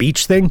was like a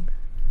beach thing?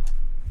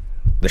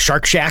 The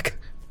Shark Shack?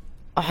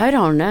 I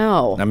don't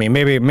know. I mean,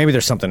 maybe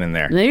there's something in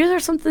there. Maybe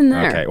there's something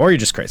there. Okay, or you're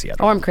just crazy.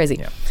 I'm crazy.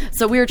 Yeah.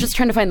 So we were just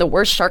trying to find the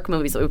worst shark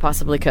movies that we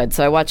possibly could.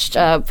 So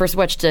I first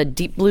watched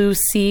Deep Blue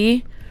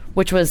Sea,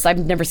 which was I've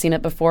never seen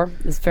it before.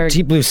 It's very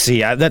Deep Blue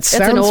Sea. It's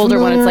an older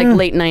one. It's like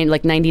late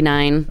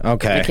 99.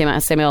 Okay. It came out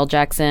with Samuel L.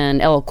 Jackson,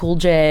 LL Cool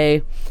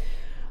J.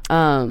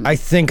 I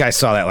think I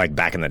saw that like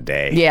back in the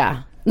day.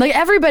 Yeah, like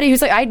everybody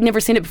who's like I'd never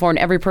seen it before, and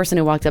every person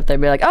who walked up there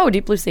would be like, "Oh,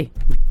 Deep Blue Sea."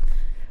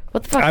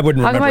 What the fuck? I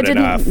wouldn't remember it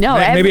enough. No,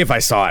 maybe if I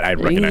saw it, I'd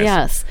recognize.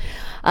 Yes.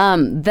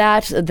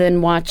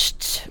 Then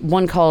watched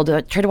one called.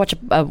 Tried to watch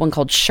one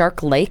called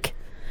Shark Lake,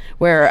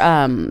 where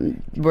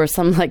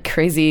some like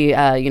crazy,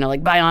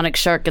 like bionic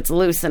shark gets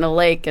loose in a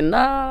lake and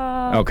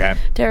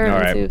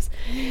terror ensues.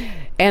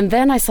 And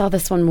then I saw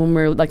this one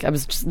when I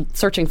was just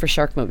searching for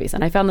shark movies,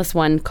 and I found this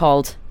one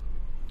called.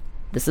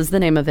 This is the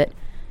name of it.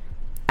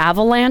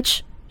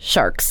 Avalanche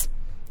Sharks.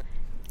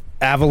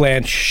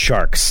 Avalanche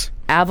Sharks.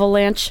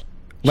 Avalanche.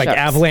 Like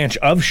sharks. avalanche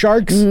of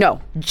sharks? No,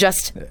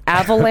 just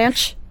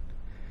avalanche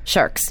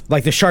sharks.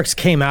 Like the sharks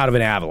came out of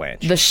an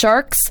avalanche. The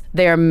sharks,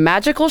 they are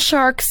magical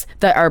sharks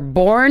that are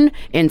born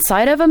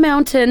inside of a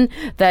mountain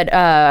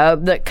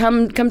that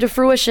come to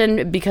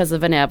fruition because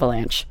of an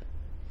avalanche.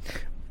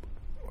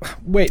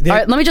 Wait, all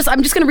right, I'm just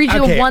going to read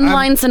you a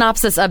one-line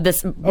synopsis of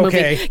this movie.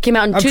 Okay. Came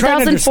out in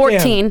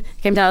 2014.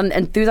 Came out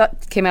in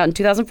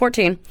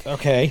 2014.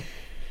 Okay.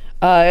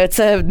 It's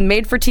a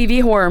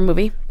made-for-TV horror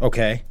movie.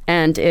 Okay.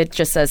 And it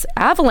just says,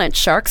 Avalanche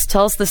Sharks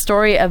tells the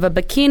story of a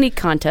bikini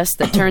contest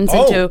that turns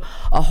into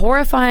a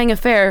horrifying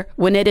affair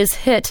when it is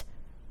hit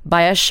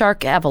by a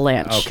shark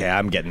avalanche. Okay,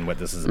 I'm getting what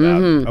this is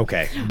about.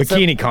 Okay,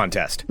 bikini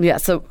contest. Yeah,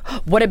 so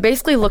what it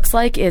basically looks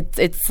like,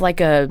 it's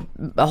like a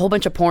whole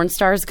bunch of porn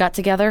stars got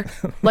together.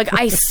 Like,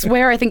 I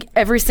swear, I think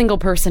every single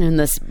person in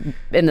this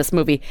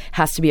movie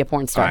has to be a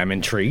porn star. I'm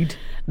intrigued.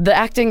 The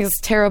acting is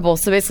terrible.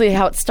 So basically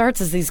how it starts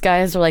is these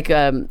guys are like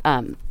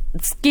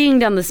skiing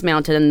down this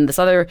mountain, and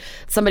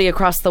somebody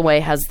across the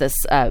way has this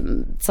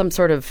some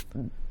sort of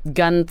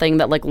gun thing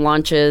that like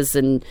launches,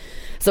 and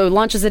so it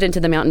launches it into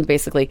the mountain,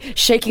 basically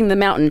shaking the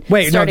mountain.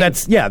 Wait, no,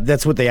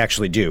 that's what they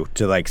actually do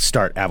to like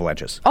start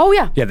avalanches. Oh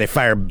yeah, yeah, they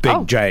fire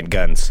big giant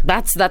guns.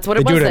 That's what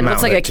it was. Then.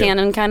 It's like a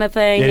cannon kind of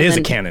thing. It is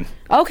a cannon.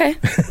 Okay,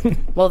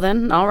 well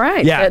then, all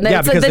right. Yeah,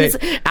 because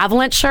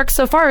avalanche sharks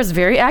so far is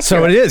very accurate.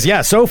 So it is,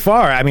 yeah. So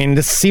far, I mean,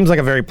 this seems like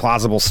a very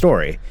plausible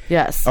story.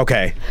 Yes.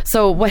 Okay.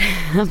 So what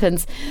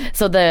happens?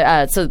 So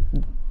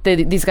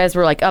these guys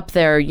were like up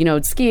there,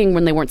 skiing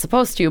when they weren't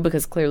supposed to,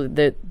 because clearly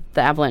the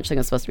avalanche thing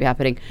was supposed to be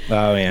happening.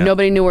 Oh yeah.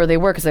 Nobody knew where they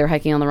were because they were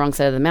hiking on the wrong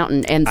side of the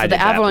mountain, and so the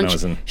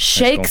avalanche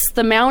shakes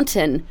the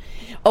mountain,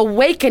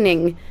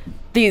 awakening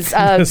these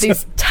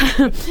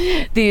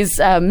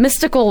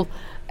mystical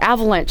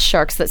avalanche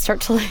sharks that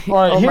start to.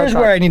 Well, here's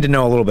where I need to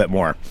know a little bit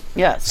more.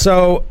 Yes.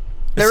 So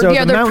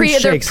they're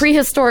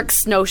prehistoric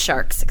snow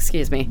sharks.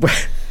 Excuse me.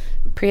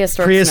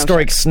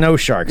 Prehistoric snow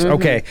sharks. Mm-hmm.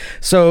 Okay,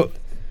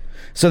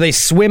 so they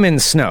swim in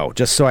snow,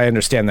 just so I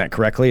understand that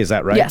correctly. Is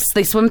that right? Yes,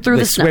 they swim through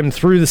the snow. They swim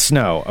through the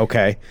snow,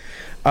 okay.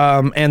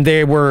 And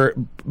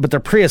but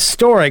they're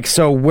prehistoric,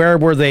 so where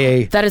were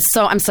they?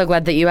 I'm so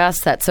glad that you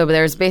asked that. So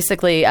there's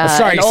basically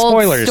sorry, an old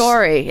spoilers,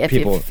 story.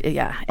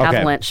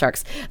 Avalanche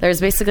sharks.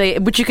 There's basically,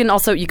 which you can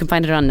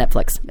find it on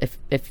Netflix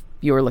if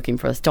you were looking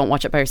for this. Don't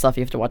watch it by yourself.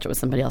 You have to watch it with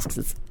somebody else because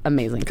it's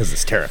amazing. Because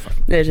it's terrifying.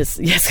 It is,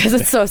 yes, because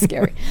it's so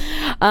scary.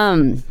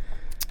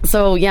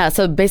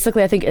 So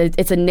basically I think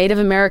it's a Native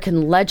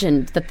American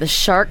legend that the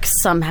sharks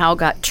somehow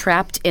got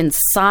trapped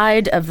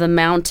inside of the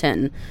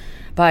mountain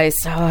for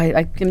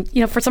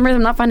some reason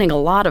I'm not finding a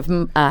lot of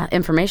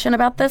information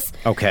about this.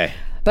 Okay.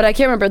 But I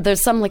can't remember.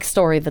 There's some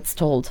story that's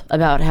told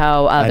about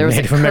how there was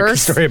Native a American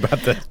curse. Story about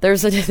this.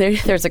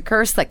 There's a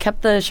curse that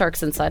kept the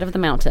sharks inside of the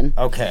mountain.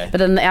 Okay. But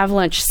then the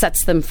avalanche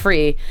sets them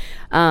free.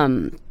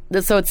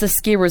 So it's a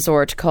ski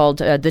resort called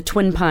the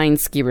Twin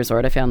Pines Ski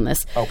Resort. I found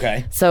this.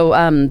 Okay. So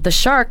the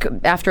shark,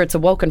 after it's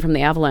awoken from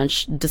the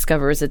avalanche,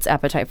 discovers its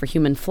appetite for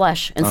human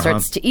flesh and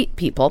starts to eat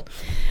people.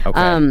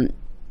 Okay.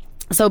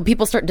 So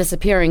people start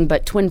disappearing,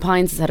 but Twin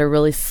Pines has had a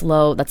really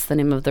slow, that's the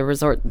name of the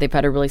resort, they've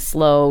had a really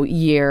slow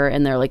year,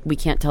 and they're like, we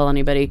can't tell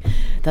anybody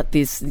that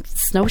these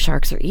snow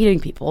sharks are eating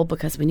people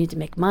because we need to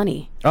make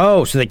money.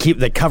 Oh, so they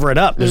cover it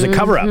up. There's a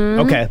cover up.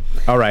 Okay.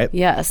 All right.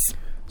 Yes.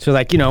 So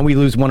we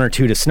lose one or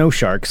two to snow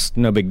sharks,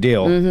 no big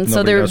deal. Mm-hmm.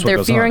 So they're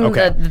fearing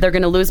that they're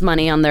going to lose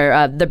money on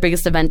their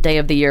biggest event day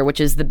of the year,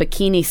 which is the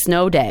Bikini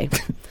Snow Day.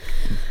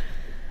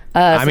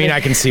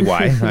 I can see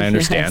why. I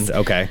understand. Yes.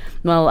 Okay.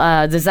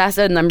 Well,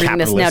 disaster, and I'm reading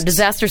this now.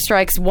 Disaster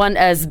strikes one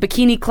as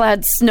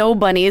bikini-clad snow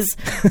bunnies,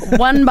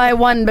 one by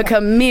one,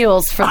 become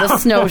meals for the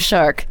snow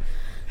shark.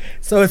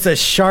 So it's a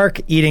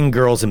shark eating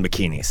girls in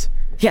bikinis.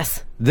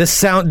 Yes.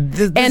 This is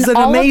an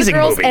amazing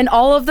movie. And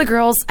all of the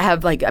girls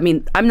have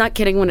I'm not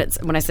kidding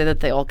when I say that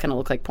they all kind of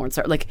look like porn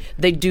stars. Like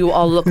they do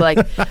all look like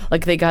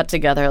like they got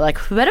together. Like,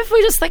 what if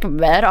we just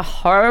made a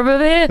horror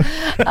movie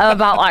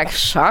about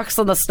sharks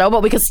in the snow,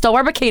 but we could still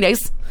wear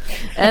bikinis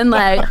and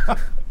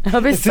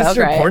it'll be is so this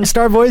great. Your porn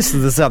star voice?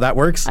 Is this how that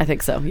works? I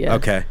think so. Yeah.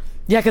 Okay.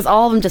 Yeah, because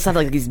all of them just have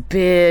these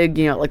big,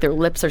 their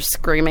lips are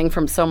screaming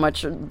from so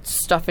much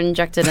stuff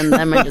injected in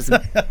them, and just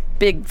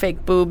big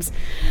fake boobs.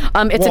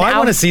 I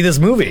want to see this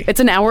movie. It's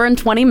an hour and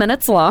 20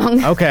 minutes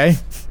long. Okay,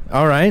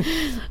 all right.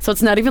 So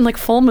it's not even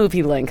full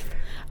movie length,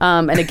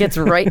 and it gets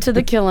right to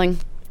the killing.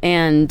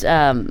 And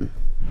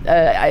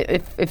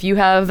if you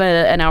have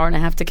an hour and a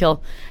half to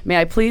kill, may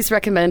I please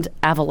recommend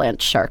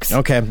Avalanche Sharks?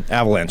 Okay,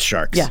 Avalanche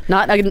Sharks. Yeah,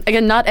 not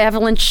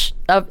avalanche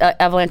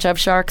of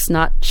sharks,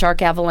 not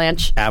shark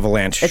avalanche.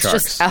 Avalanche Sharks. It's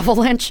just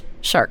Avalanche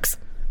Sharks.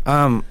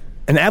 An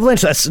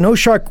avalanche, a snow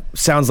shark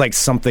sounds like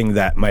something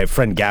that my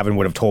friend Gavin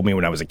would have told me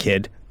when I was a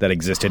kid that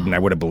existed, and I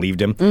would have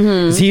believed him.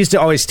 Because he used to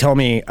always tell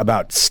me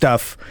about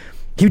stuff.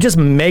 He would just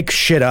make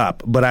shit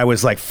up, but I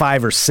was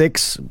 5 or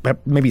 6,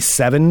 maybe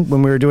 7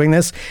 when we were doing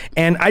this,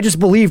 and I just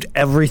believed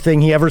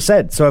everything he ever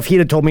said. So if he'd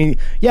have told me,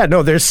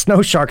 there's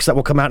snow sharks that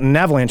will come out in an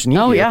avalanche and eat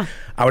you, yeah.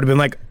 I would have been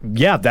like,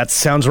 yeah, that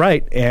sounds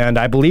right, and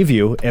I believe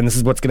you, and this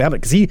is what's going to happen.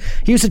 Because he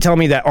used to tell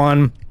me that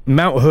on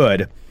Mount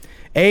Hood,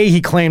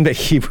 He claimed that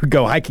he would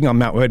go hiking on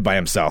Mount Hood by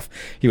himself.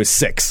 He was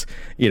 6,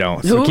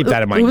 so keep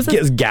that in mind. Who was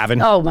this?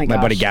 Gavin. Oh, my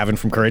gosh. buddy Gavin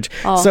from Courage.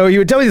 Oh. So he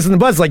would tell me this in the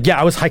buzz, like,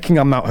 I was hiking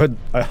on Mount Hood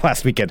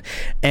last weekend,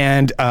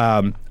 and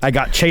I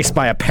got chased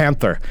by a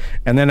panther.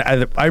 And then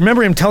I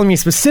remember him telling me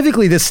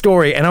specifically this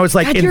story, and I was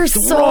like, God, you're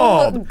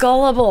enthralled. so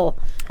gullible.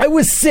 I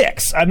was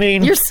 6. I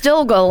mean, You're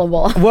still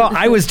gullible. well,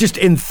 I was just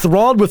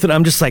enthralled with it.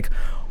 I'm just like,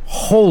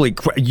 holy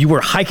crap, you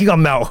were hiking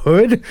on Mount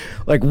Hood?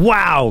 Like,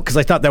 wow, because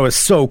I thought that was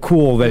so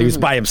cool that he was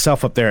by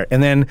himself up there.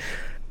 And then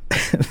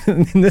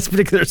in this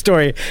particular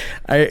story,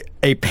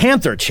 a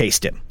panther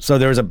chased him. So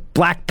there was a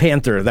black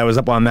panther that was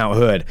up on Mount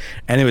Hood,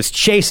 and it was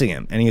chasing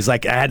him. And he's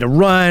like, I had to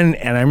run.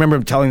 And I remember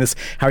him telling this,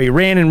 how he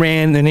ran,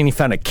 and then he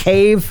found a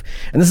cave.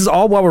 And this is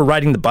all while we're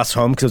riding the bus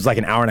home, because it was like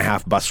an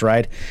hour-and-a-half bus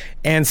ride.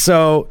 And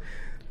so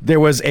there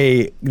was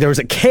a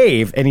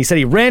cave, and he said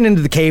he ran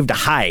into the cave to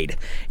hide,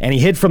 and he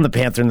hid from the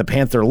panther, and the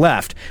panther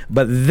left.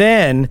 But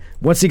then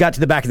once he got to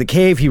the back of the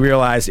cave, he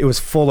realized it was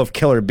full of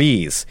killer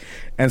bees,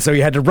 and so he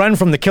had to run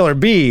from the killer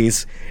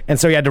bees, and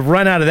so he had to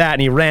run out of that,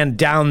 and he ran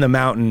down the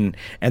mountain,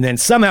 and then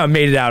somehow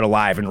made it out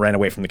alive and ran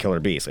away from the killer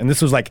bees. And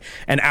this was like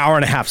an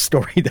hour-and-a-half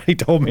story that he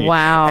told me.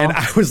 Wow. And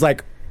I was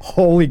like,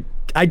 holy,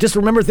 I just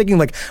remember thinking,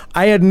 like,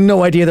 I had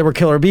no idea there were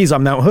killer bees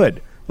on Mount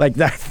Hood. Like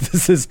that,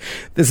 this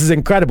is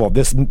incredible.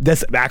 This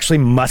actually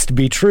must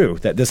be true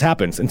that this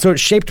happens, and so it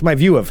shaped my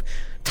view of,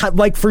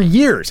 like, for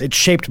years, it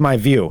shaped my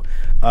view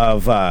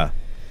of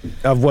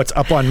what's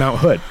up on Mount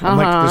Hood. I'm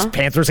like, there's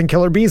panthers and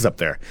killer bees up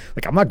there.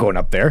 Like, I'm not going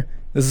up there.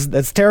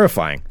 That's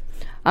terrifying.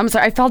 I'm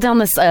sorry, I fell down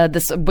this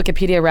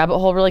Wikipedia rabbit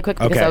hole really quick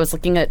because Okay. I was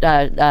looking at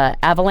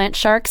avalanche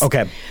sharks.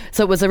 Okay.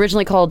 So it was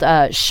originally called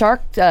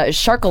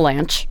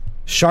Sharkalanche.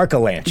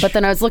 Sharkalanche. But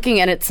then I was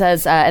looking, and it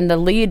says, and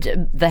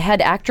the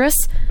head actress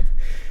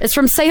is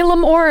from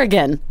Salem,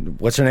 Oregon.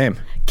 What's her name?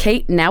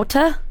 Kate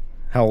Nauta.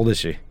 How old is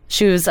she?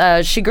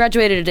 She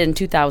graduated in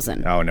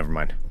 2000. Oh, never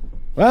mind.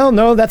 Well,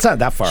 no, that's not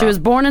that far. She was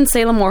born in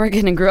Salem,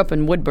 Oregon, and grew up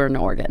in Woodburn,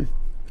 Oregon.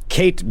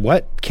 Kate,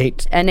 what?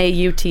 Kate?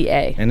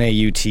 Nauta.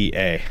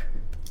 Nauta.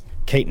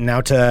 Kate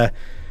Nauta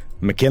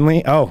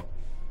McKinley? Oh.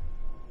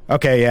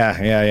 Okay,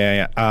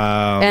 yeah.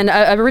 And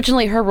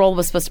originally her role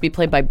was supposed to be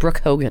played by Brooke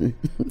Hogan.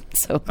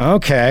 So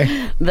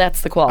Okay.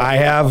 that's the quality. I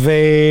have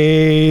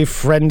a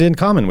friend in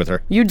common with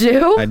her. You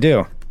do? I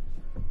do.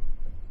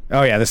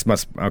 Oh, yeah, this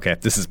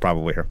is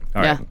probably her.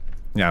 All right.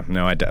 Yeah,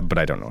 no, but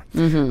I don't know her.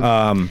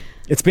 Mm-hmm.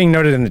 It's being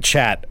noted in the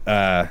chat.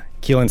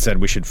 Keelan said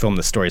we should film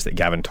the stories that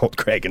Gavin told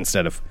Craig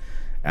instead of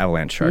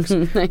avalanche sharks.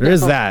 There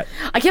is that.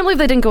 I can't believe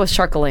they didn't go with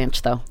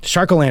Sharkalanche, though.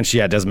 Sharkalanche,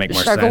 yeah, does make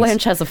more sense.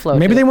 Sharkalanche has a flow.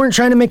 Maybe they weren't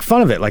trying to make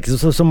fun of it. Like,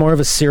 this was some more of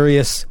a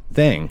serious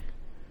thing.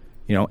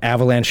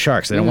 Avalanche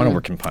sharks. They don't want to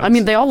work in puns. I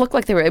mean, they all look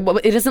like they were.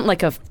 It isn't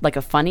like a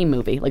funny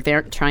movie. Like, they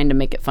aren't trying to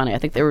make it funny. I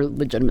think they were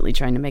legitimately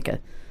trying to make a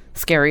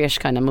scary-ish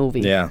kind of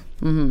movie. Yeah.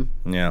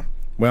 Mm-hmm. Yeah.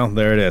 Well,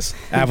 there it is.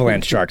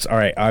 Avalanche sharks. All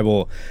right, I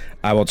will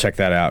check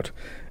that out.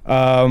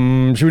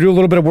 Should we do a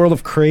little bit of World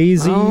of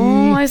Crazy?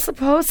 Oh, I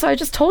suppose so. I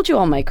just told you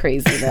all my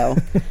crazy, though.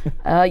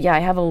 Yeah, I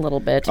have a little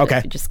bit.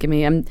 Okay. Just give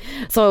me.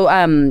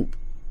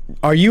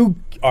 Are you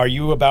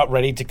about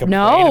ready to complain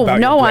No, about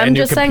your brand I'm new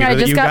just saying I computer that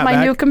just you got my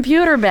back? new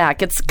computer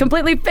back. It's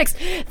completely fixed.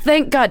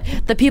 Thank God.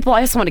 The people,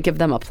 I just want to give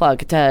them a plug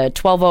to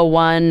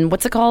 1201,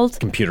 what's it called?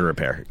 Computer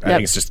repair. I Yep,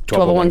 think it's just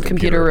 1201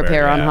 Computer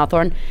Repair on yeah.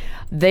 Hawthorne.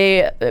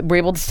 They were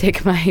able to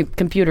take my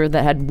computer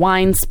that had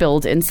wine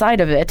spilled inside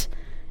of it,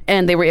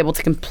 and they were able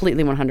to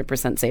completely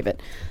 100% save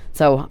it.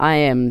 So I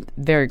am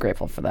very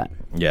grateful for that.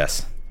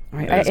 Yes. All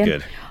right, That's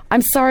good.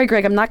 I'm sorry,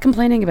 Greg. I'm not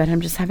complaining about it. I'm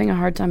just having a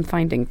hard time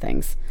finding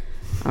things.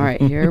 All right,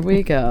 here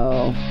we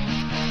go.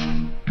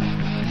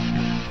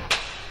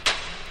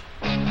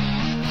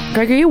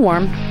 Greg, are you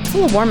warm? It's a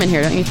little warm in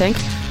here, don't you think?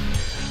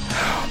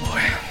 Oh,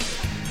 boy.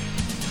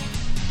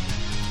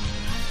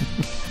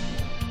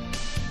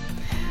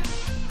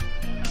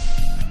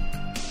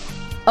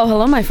 Oh,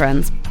 hello, my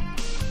friends.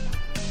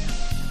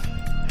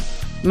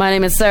 My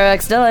name is Sarah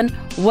X. Dillon.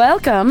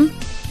 Welcome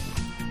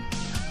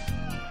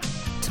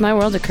to my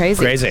world of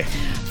crazy. Crazy.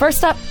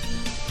 First up,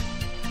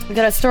 we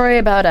got a story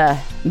about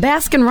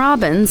Baskin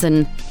Robbins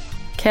in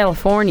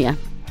California.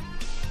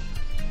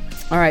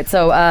 All right,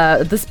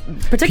 so this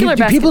particular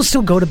Do people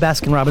still go to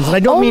Baskin Robbins? And I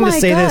don't mean to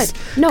say this.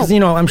 No, 'cause,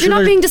 I'm sure you're not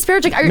there- being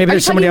disparaging. Are you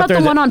talking about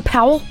the one on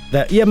Powell?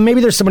 Maybe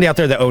there's somebody out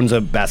there that owns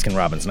a Baskin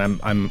Robbins, and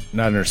I'm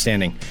not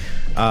understanding.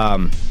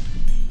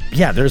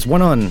 Yeah, there's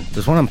one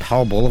on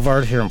Powell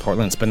Boulevard here in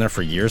Portland. It's been there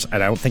for years,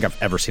 and I don't think I've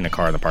ever seen a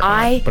car in the parking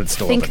lot. But it's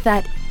still I think open.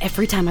 that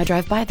every time I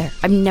drive by there,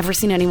 I've never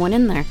seen anyone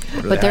in there. are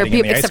But they there are hiding in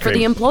people, the ice except for the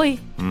cream? employee.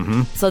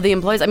 Mm-hmm. So the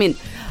employees, I mean,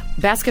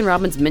 Baskin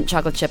Robbins mint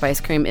chocolate chip ice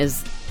cream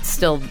is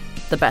still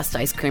the best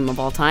ice cream of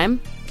all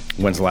time.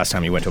 When's the last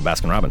time you went to a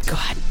Baskin Robbins?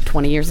 God,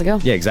 20 years ago.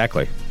 Yeah,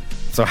 exactly.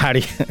 So how do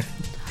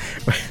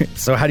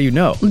you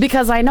know?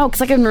 Because I know,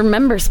 because I can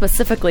remember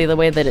specifically the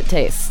way that it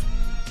tastes.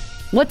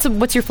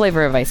 What's your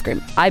flavor of ice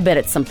cream? I bet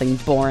it's something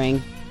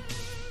boring.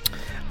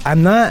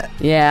 I'm not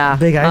Yeah. a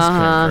big ice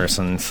cream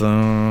person, so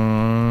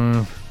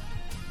I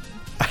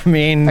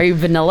mean, Are you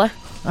vanilla?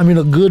 I mean,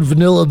 a good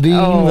vanilla bean.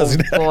 Oh,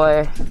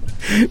 boy.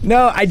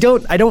 No, I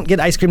don't get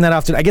ice cream that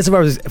often. I guess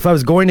if I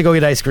was going to go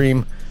get ice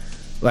cream,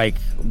 like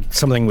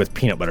something with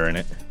peanut butter in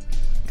it,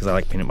 because I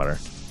like peanut butter.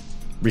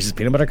 Reese's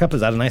Peanut Butter Cup,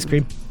 is that an ice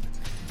cream?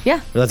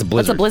 Yeah. Or that's a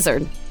Blizzard? That's a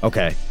Blizzard.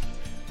 Okay.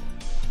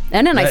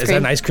 And an ice cream. Is that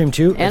an ice cream,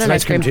 too? And it's an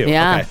ice cream, too.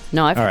 yeah. Okay.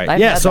 No, I've All right.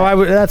 had yeah, so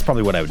that. that's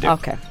probably what I would do.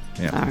 Okay.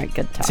 Yeah. All right,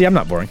 good talk. See, I'm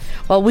not boring.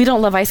 Well, we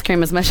don't love ice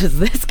cream as much as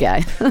this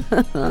guy.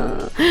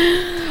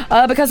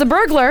 Because a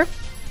burglar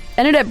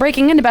ended up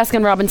breaking into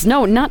Baskin-Robbins,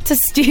 no, not to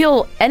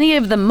steal any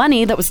of the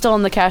money that was still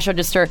in the cash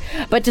register,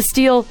 but to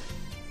steal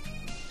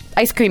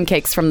ice cream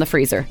cakes from the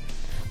freezer.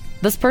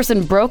 This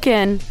person broke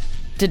in,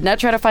 did not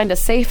try to find a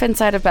safe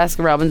inside of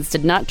Baskin-Robbins,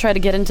 did not try to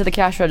get into the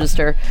cash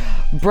register,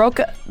 broke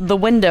the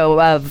window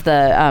of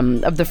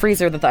the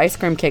freezer that the ice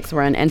cream cakes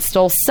were in, and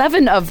stole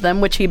 7 of them,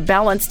 which he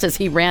balanced as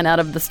he ran out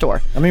of the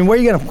store. I mean, where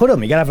are you going to put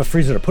them? You got to have a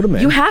freezer to put them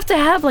in. You have to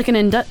have like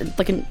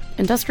an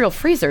industrial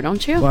freezer,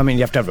 don't you? Well, I mean,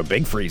 you have to have a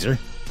big freezer.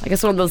 I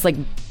guess one of those like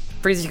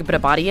freezers you could put a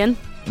body in.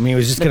 I mean, he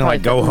was just going to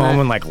like go home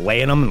and like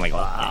lay in them and like,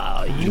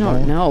 I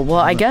don't know. Well,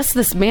 I guess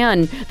this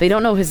man, they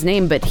don't know his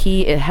name, but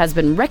he has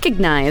been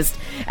recognized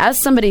as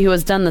somebody who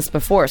has done this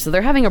before. So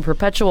they're having a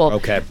perpetual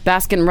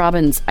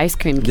Baskin-Robbins ice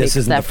cream cake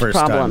theft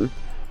problem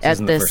at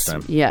this.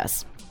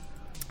 Yes.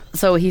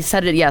 So he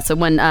said it, yeah. So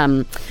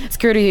when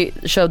security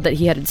showed that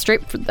he headed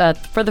straight for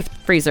the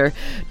freezer,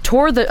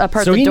 tore apart the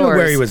doors. So he knew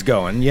where he was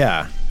going,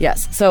 yeah.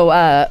 Yes. So,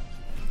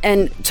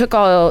 and took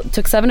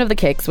 7 of the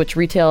cakes, which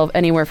retail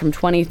anywhere from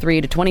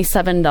 $23 to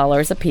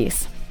 $27 a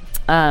piece.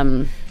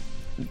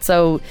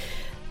 So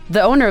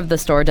the owner of the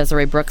store,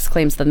 Desiree Brooks,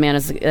 claims the man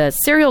is a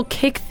serial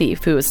cake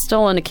thief who has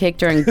stolen a cake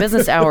during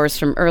business hours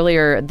from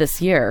earlier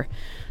this year.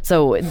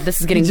 So this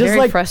is getting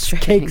very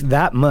frustrating. Cake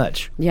that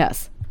much?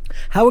 Yes.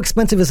 How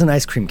expensive is an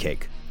ice cream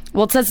cake?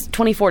 Well, it says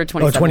 $24 to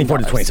 $27. Oh, $24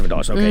 to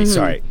 $27. Okay,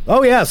 sorry.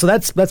 Oh, yeah, so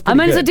that's pretty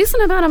good. It's a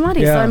decent amount of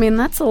money, so I mean,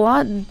 that's a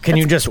lot. Can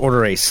you just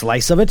order a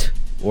slice of it,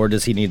 or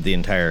does he need the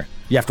entire...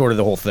 You have to order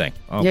the whole thing.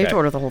 Okay. You have to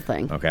order the whole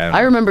thing. Okay.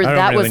 I remember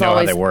that was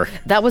always... How they work.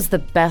 That was the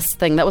best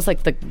thing. That was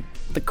like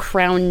the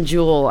crown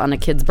jewel on a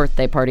kid's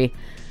birthday party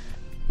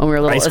when we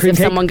were little. As if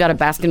someone got a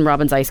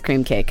Baskin-Robbins ice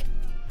cream cake.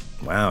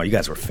 Wow, you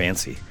guys were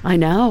fancy. I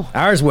know.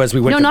 Ours was, we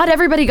went not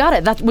everybody got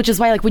it. Which is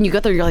why, like, when you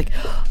get there, you're like,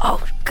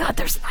 oh, God,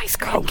 there's an ice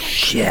cream cake.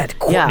 Shit,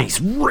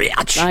 Courtney's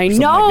rich. I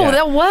know, like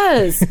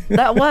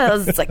that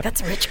was. It's like,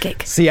 that's a rich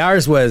cake. See,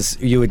 ours was,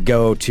 you would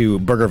go to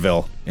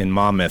Burgerville in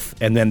Monmouth,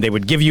 and then they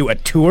would give you a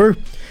tour,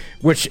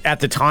 which at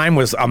the time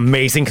was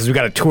amazing because we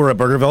got a tour of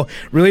Burgerville.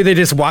 Really, they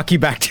just walk you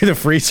back to the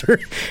freezer,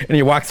 and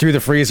you walk through the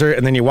freezer,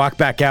 and then you walk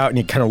back out, and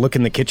you kind of look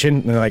in the kitchen,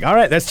 and they're like, all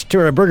right, that's the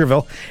tour of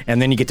Burgerville,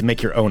 and then you get to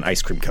make your own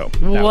ice cream cone.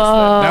 That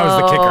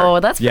was the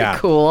kicker. That's pretty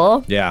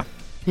cool. Yeah.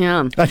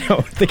 Yeah. I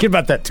know. Thinking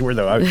about that tour,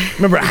 though, I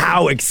remember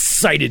how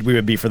excited we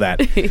would be for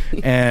that.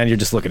 And you're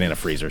just looking in a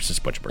freezer. It's just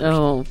a bunch of burgers.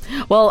 Oh.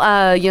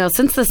 Well,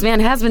 since this man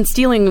has been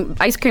stealing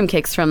ice cream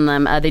cakes from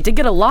them, they did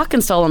get a lock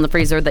installed on the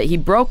freezer that he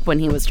broke when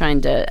he was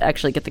trying to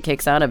actually get the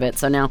cakes out of it.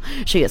 So now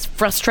she is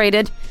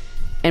frustrated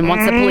and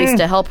wants the police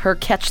to help her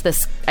catch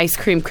this ice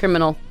cream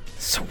criminal.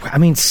 So, I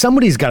mean,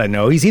 somebody's got to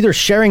know. He's either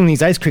sharing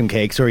these ice cream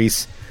cakes or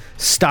he's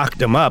stocked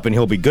them up and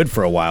he'll be good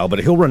for a while, but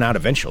he'll run out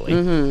eventually.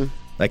 Mm-hmm.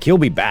 Like, he'll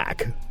be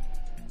back.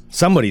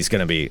 Somebody's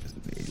got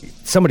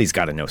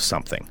to know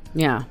something.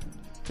 Yeah.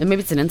 And maybe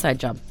it's an inside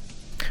job.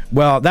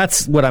 Well,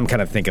 that's what I'm kind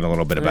of thinking a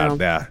little bit about.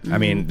 Yeah. Mm-hmm. I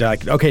mean, they're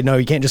like, okay, no,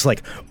 you can't just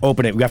like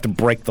open it. We have to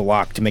break the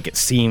lock to make it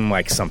seem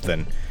like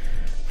something.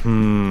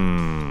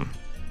 In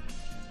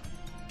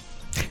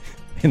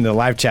the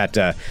live chat,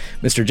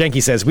 Mr.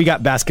 Jenke says, we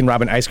got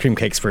Baskin-Robbins ice cream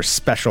cakes for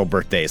special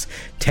birthdays.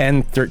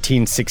 10,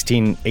 13,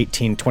 16,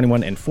 18,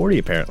 21, and 40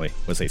 apparently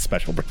was a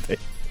special birthday.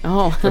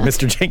 Oh. For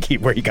Mr. Jenke,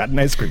 where he got an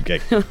ice cream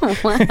cake.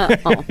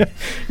 Wow.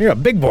 You're a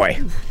big boy.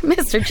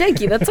 Mr.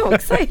 Jenke, that's so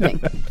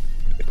exciting.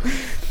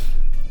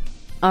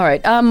 All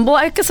right. Well,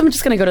 I guess I'm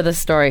just going to go to this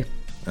story.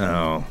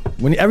 Oh.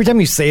 Every time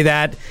you say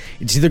that,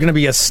 it's either going to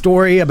be a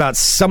story about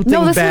something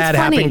bad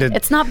happening to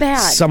it's not bad.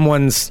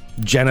 someone's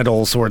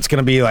genitals, or it's going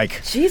to be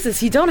like...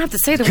 Jesus, you don't have to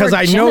say the word genitals.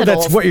 Because I know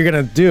that's what you're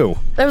going to do.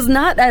 That was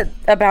not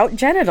about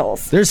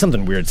genitals. There's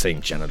something weird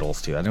saying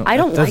genitals, too. I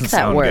don't like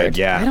that word. Good.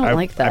 Yeah, I don't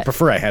like that. I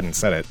prefer I hadn't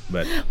said it,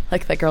 but...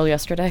 Like that girl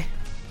yesterday.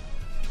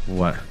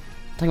 What?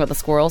 Talking about the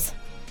squirrels.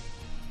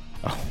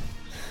 Oh.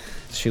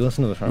 Does she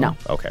listen to the show? No.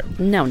 Okay.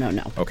 No.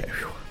 Okay.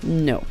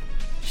 No.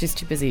 She's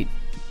too busy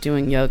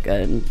doing yoga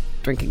and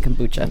drinking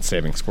kombucha. And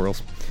saving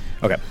squirrels.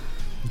 Okay.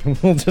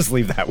 We'll just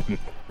leave that one.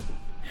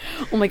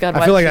 Oh my God.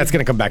 I feel like that's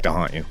going to come back to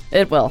haunt you.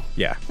 It will.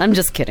 Yeah. I'm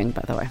just kidding,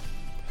 by the way.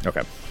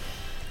 Okay.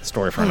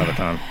 Story for another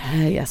time.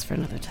 Yes, for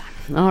another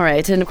time. All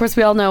right. And of course,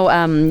 we all know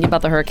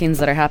about the hhurricanes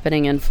that are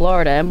happening in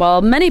Florida. And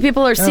while many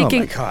people are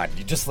seeking... Oh my God.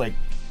 You just like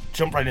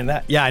jump right in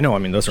that. Yeah, I know. I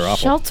mean, those are awful.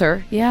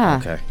 Shelter.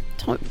 Yeah. Okay.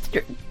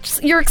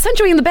 You're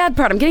accentuating the bad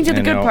part. I'm getting to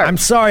the good part. I'm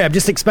sorry. I'm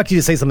just expecting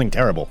you to say something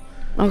terrible.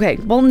 Okay.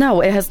 Well, no,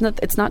 it's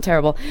not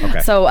terrible.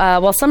 Okay. So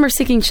while some are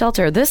seeking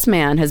shelter, this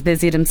man has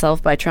busied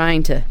himself by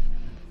trying to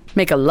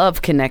make a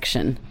love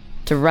connection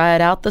to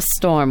ride out the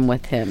storm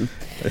with him.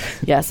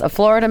 Yes, a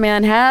Florida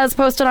man has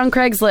posted on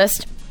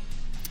Craigslist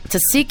to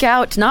seek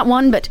out not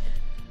one, but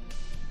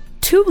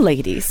 2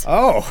 ladies.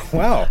 Oh,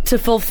 wow. To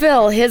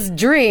fulfill his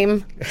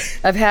dream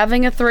of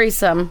having a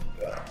threesome.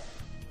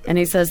 And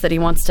he says that he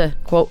wants to,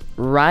 quote,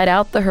 ride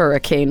out the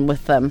hurricane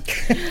with them.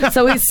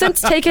 So he's since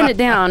taken it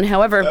down.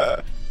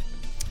 However,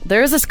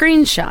 there is a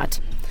screenshot.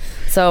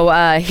 So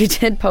he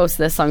did post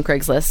this on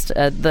Craigslist.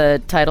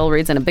 The title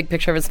reads, in a big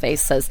picture of his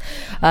face, says,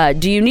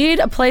 do you need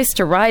a place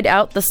to ride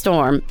out the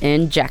storm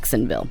in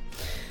Jacksonville?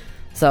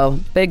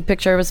 So, big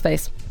picture of his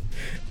face.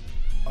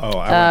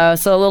 Oh,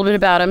 so a little bit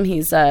about him.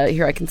 He's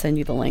here. I can send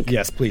you the link.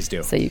 Yes, please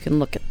do. So you can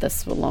look at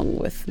this along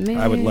with me.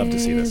 I would love to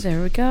see this.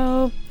 There we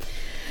go.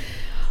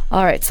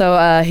 All right.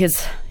 So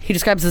he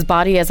describes his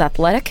body as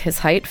athletic. His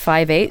height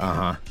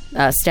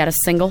 5'8". Status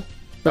single.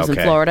 Lives in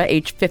Florida.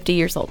 Age 50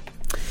 years old.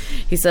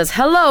 He says,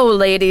 hello,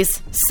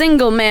 ladies.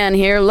 Single man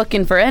here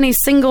looking for any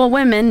single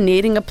women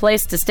needing a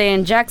place to stay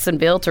in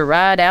Jacksonville to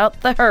ride out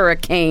the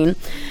hurricane.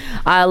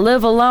 I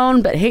live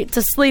alone but hate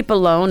to sleep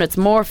alone. It's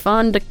more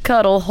fun to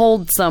cuddle,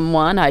 hold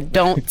someone. I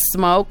don't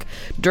smoke,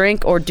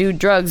 drink, or do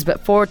drugs,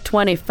 but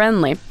 420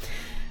 friendly.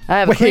 I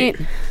have a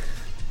clean...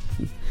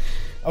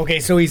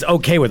 Okay, so he's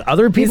okay with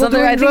other people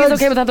doing drugs? I think he's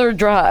okay with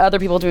other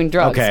people doing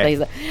drugs.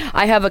 Okay.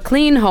 I have a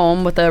clean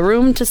home with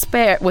room to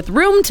spare.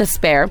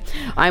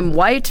 I'm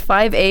white,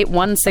 5'8",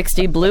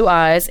 160, blue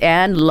eyes,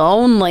 and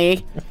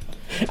lonely.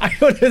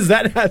 Is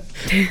that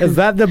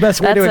the best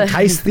way to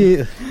entice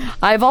the...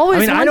 I've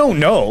always... I don't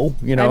know,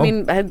 you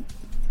know.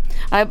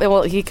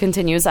 Well, he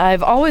continues,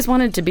 I've always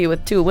wanted to be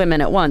with 2 women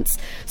at once,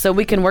 so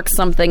we can work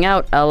something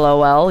out,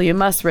 LOL. You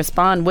must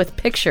respond with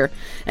picture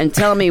and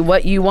tell me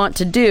what you want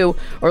to do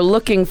or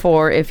looking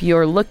for. If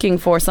you're looking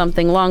for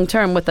something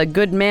long-term with a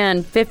good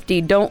man,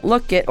 50, don't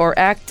look it or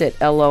act it,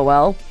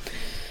 LOL.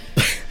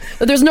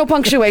 There's no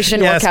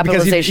punctuation or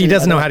capitalization. Because he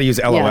doesn't know how to use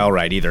LOL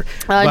right either.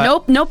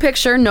 Nope, no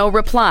picture, no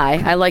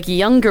reply. I like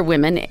younger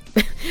women.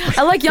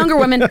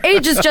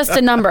 Age is just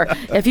a number.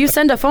 If you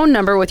send a phone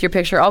number with your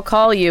picture, I'll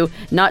call you,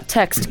 not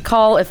text.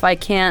 Call if I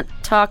can't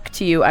talk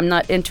to you. I'm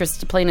not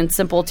interested, plain and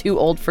simple, too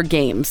old for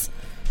games.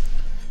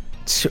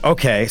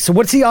 Okay, so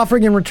what's he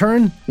offering in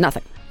return?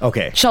 Nothing.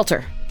 Okay.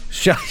 Shelter.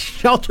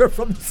 Shelter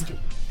from...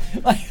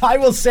 I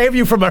will save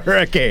you from a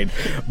hurricane,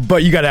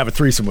 but you got to have a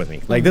threesome with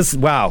me. Like this,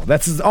 wow,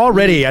 that's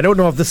already, I don't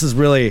know if this is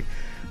really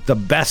the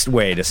best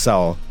way to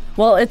sell.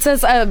 Well, it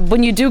says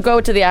when you do go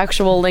to the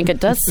actual link,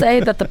 it does say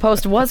that the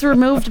post was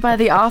removed by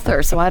the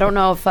author. So I don't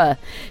know if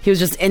he was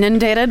just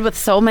inundated with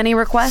so many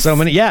requests.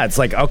 Yeah, it's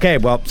like, okay,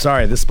 well,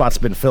 sorry, this spot's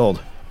been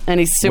filled. And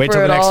he's super Wait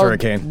till the next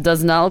hurricane.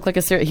 Does not look like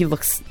a serious, he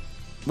looks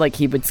like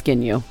he would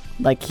skin you.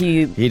 Like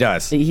he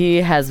does. He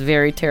has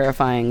very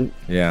terrifying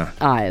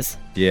eyes.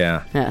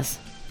 Yeah. Yes.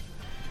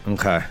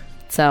 Okay.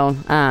 So,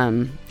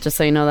 just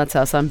so you know, that's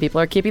how some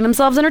people are keeping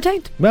themselves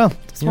entertained. Well,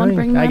 just want to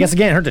bring I guess it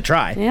can't hurt to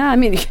try. Yeah, I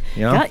mean,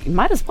 you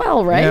might as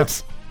well, right? Yeah.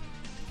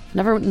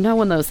 Never know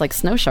when those like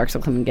snow sharks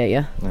will come and get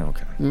you. Oh,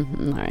 okay.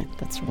 Mm-hmm. All right,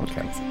 that's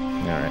okay.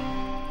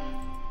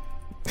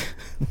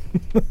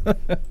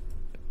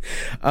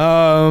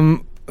 All right.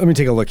 Let me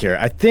take a look here.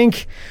 I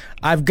think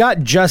I've got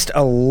just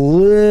a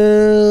little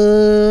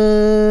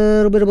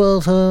bit of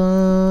a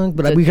song,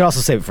 but we could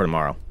also save it for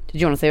tomorrow. Did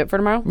you want to save it for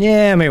tomorrow?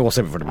 Yeah, maybe we'll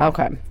save it for tomorrow.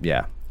 Okay.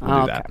 Yeah,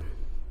 we'll do that.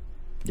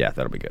 Yeah,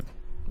 that'll be good.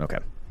 Okay.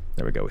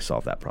 There we go. We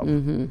solved that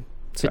problem. Mm-hmm.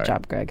 Good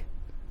job, Greg.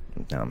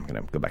 Now I'm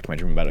going to go back to my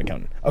dream about an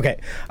accountant. Okay.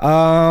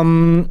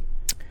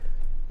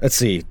 Let's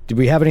see. Do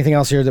we have anything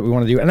else here that we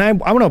want to do? And I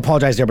want to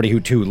apologize to everybody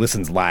who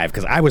listens live,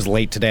 because I was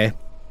late today.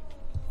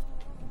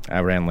 I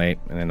ran late,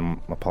 and then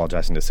I'm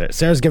apologizing to Sarah.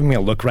 Sarah's giving me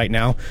a look right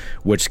now,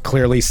 which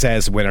clearly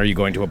says, when are you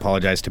going to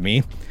apologize to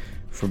me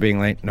for being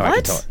late? No, what?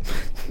 I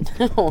can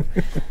tell it. No.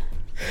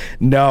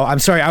 No, I'm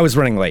sorry. I was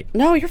running late.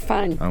 No, you're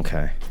fine.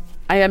 Okay.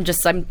 I'm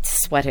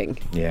sweating.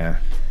 Yeah.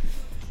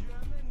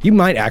 You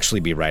might actually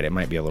be right. It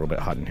might be a little bit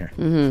hot in here.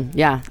 Mm-hmm.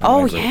 Yeah.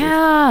 Oh,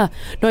 yeah.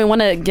 No, we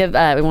want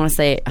to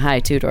say hi,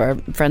 too, to our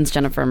friends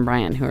Jennifer and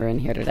Brian, who are in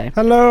here today.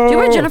 Hello. Do you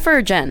want Jennifer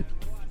or Jen?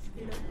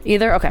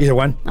 Either? Okay. Either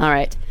one. All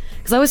right.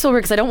 Because I always feel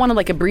weird because I don't want to,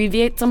 like,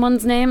 abbreviate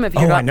someone's name if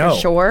you're not for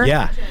sure.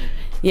 Yeah.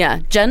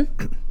 Yeah. Jen?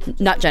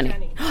 Not Jenny.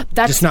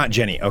 That's just not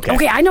Jenny. Okay.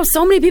 Okay, I know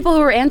so many people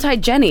who are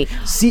anti-Jenny.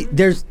 See,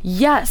 there's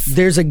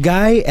a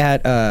guy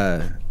at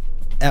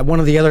one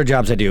of the other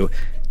jobs I do,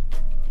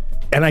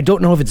 and I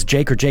don't know if it's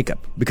Jake or Jacob,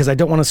 because I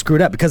don't want to screw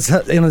it up, because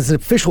in his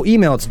official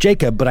email it's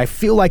Jacob, but I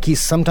feel like he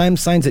sometimes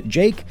signs it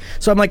Jake.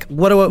 So I'm like,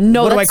 what do I call you?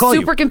 No, that's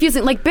super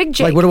confusing. Like Big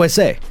Jake. Like, what do I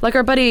say? Like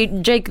our buddy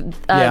Jake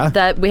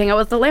that we hang out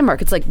with at the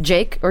Landmark. It's like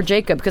Jake or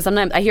Jacob, because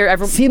sometimes I hear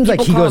everyone. Seems like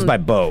he goes by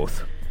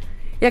both.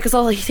 Yeah, because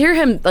I'll hear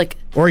him like...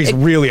 Or he's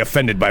really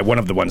offended by one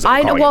of the ones that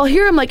I know. Well, I'll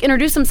hear him like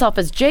introduce himself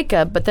as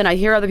Jacob, but then I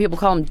hear other people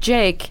call him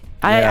Jake.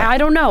 I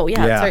don't know.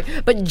 Yeah.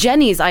 Sorry. But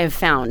Jenny's I have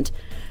found.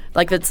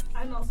 Like that's...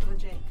 I'm also a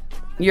Jake.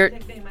 Your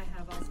nickname I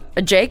have also.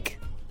 A Jake?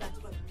 That's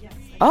what, yes.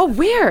 Oh,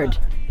 weird.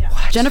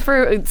 Yeah.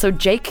 Jennifer, so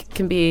Jake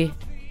can be...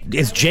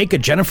 Is Jake a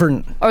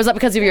Jennifer? Or is that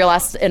because of your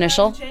last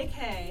initial? Jake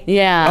Hay.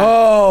 Yeah.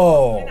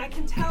 Oh. And I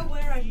can tell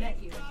where I met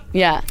you.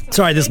 Yeah.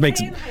 Sorry, this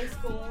makes... JK in high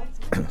school,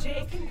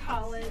 Jake in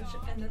college,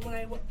 and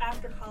then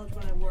after college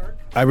when I work.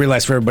 I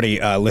realize for everybody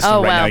listening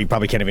Oh, right wow. now, you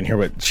probably can't even hear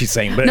what she's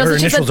saying, but No, her so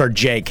she initials said- are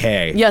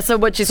JK. Yeah, so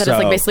what she said is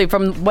like So- basically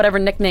from whatever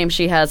nickname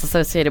she has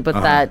associated with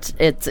that,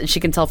 she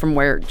can tell from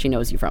where she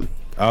knows you from.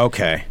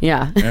 Okay.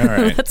 Yeah. All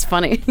right. That's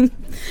funny.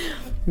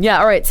 Yeah,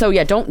 all right. So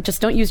yeah, don't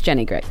use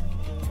Jenny, Greg.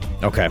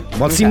 Okay.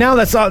 Well, see, now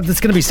that's going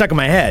to be stuck in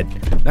my head.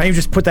 Now you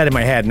just put that in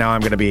my head. Now I'm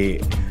going to be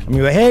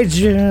like, hey,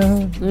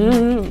 Joe.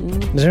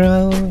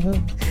 Joe.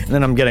 And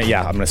then I'm going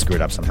to screw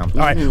it up somehow. All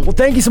right. Well,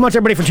 thank you so much,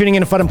 everybody, for tuning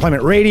in to Fun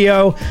Employment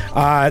Radio.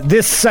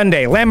 This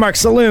Sunday, Landmark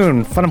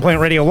Saloon, Fun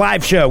Employment Radio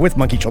live show with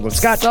Monkey Shoulder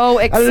Scotch, So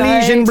excited.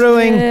 Elysian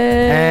Brewing,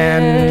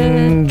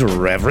 and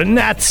Reverend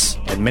Nuts,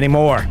 and many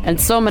more. And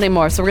so many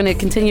more. So we're going to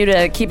continue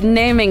to keep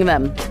naming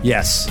them.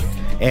 Yes.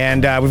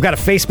 And we've got a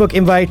Facebook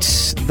invite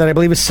that I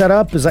believe is set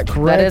up. Is that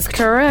correct? That is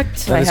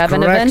correct. That I is have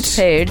an correct. event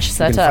page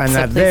set You can up. find So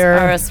that please there.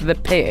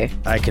 RSVP.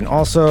 I can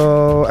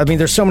also,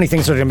 there's so many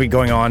things that are going to be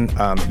going on.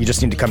 You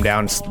just need to come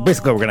down.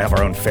 Basically, we're going to have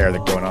our own fair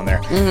that's going on there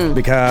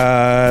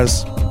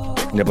because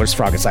Nibbler's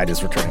Frog Aside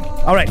is returning.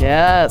 All right.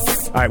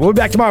 Yes. All right. We'll be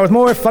back tomorrow with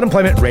more Fun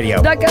Employment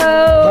Radio. Ducko!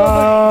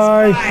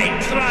 Bye.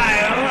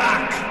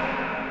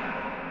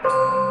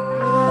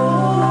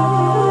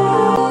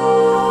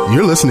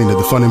 You're listening to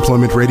the Fun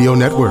Employment Radio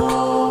Network.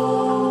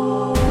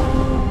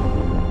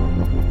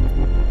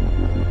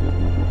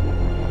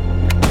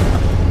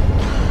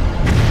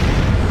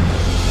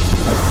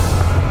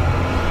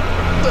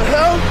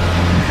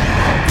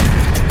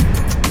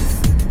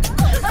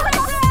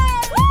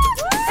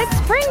 It's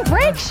spring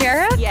break,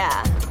 Sheriff.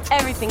 Yeah,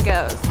 everything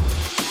goes.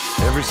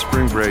 Every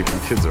spring break, the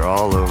kids are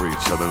all over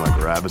each other like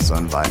rabbits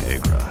on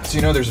Viagra. So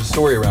you know there's a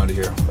story around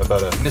here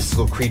about a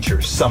mystical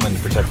creature summoned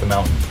to protect the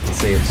mountain. They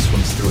say it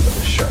swims through it like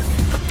a shark.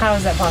 How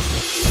is that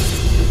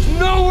possible?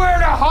 Nowhere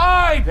to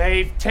hide!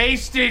 They've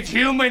tasted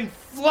human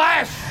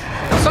flesh!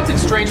 Now, something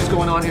strange is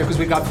going on here because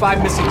we've got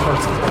 5 missing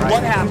persons, all right?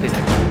 What happened?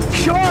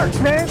 Sharks,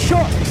 man,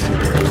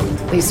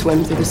 sharks! They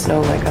swim through the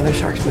snow like other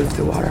sharks move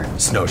through water.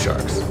 Snow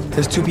sharks.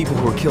 There's 2 people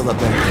who were killed up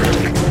there.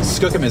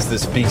 Skookum is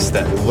this beast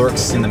that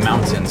lurks in the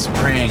mountains,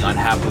 preying on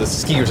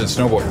hapless skiers and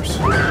snowboarders.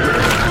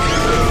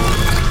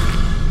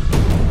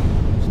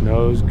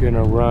 Snow's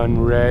gonna run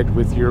red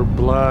with your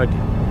blood.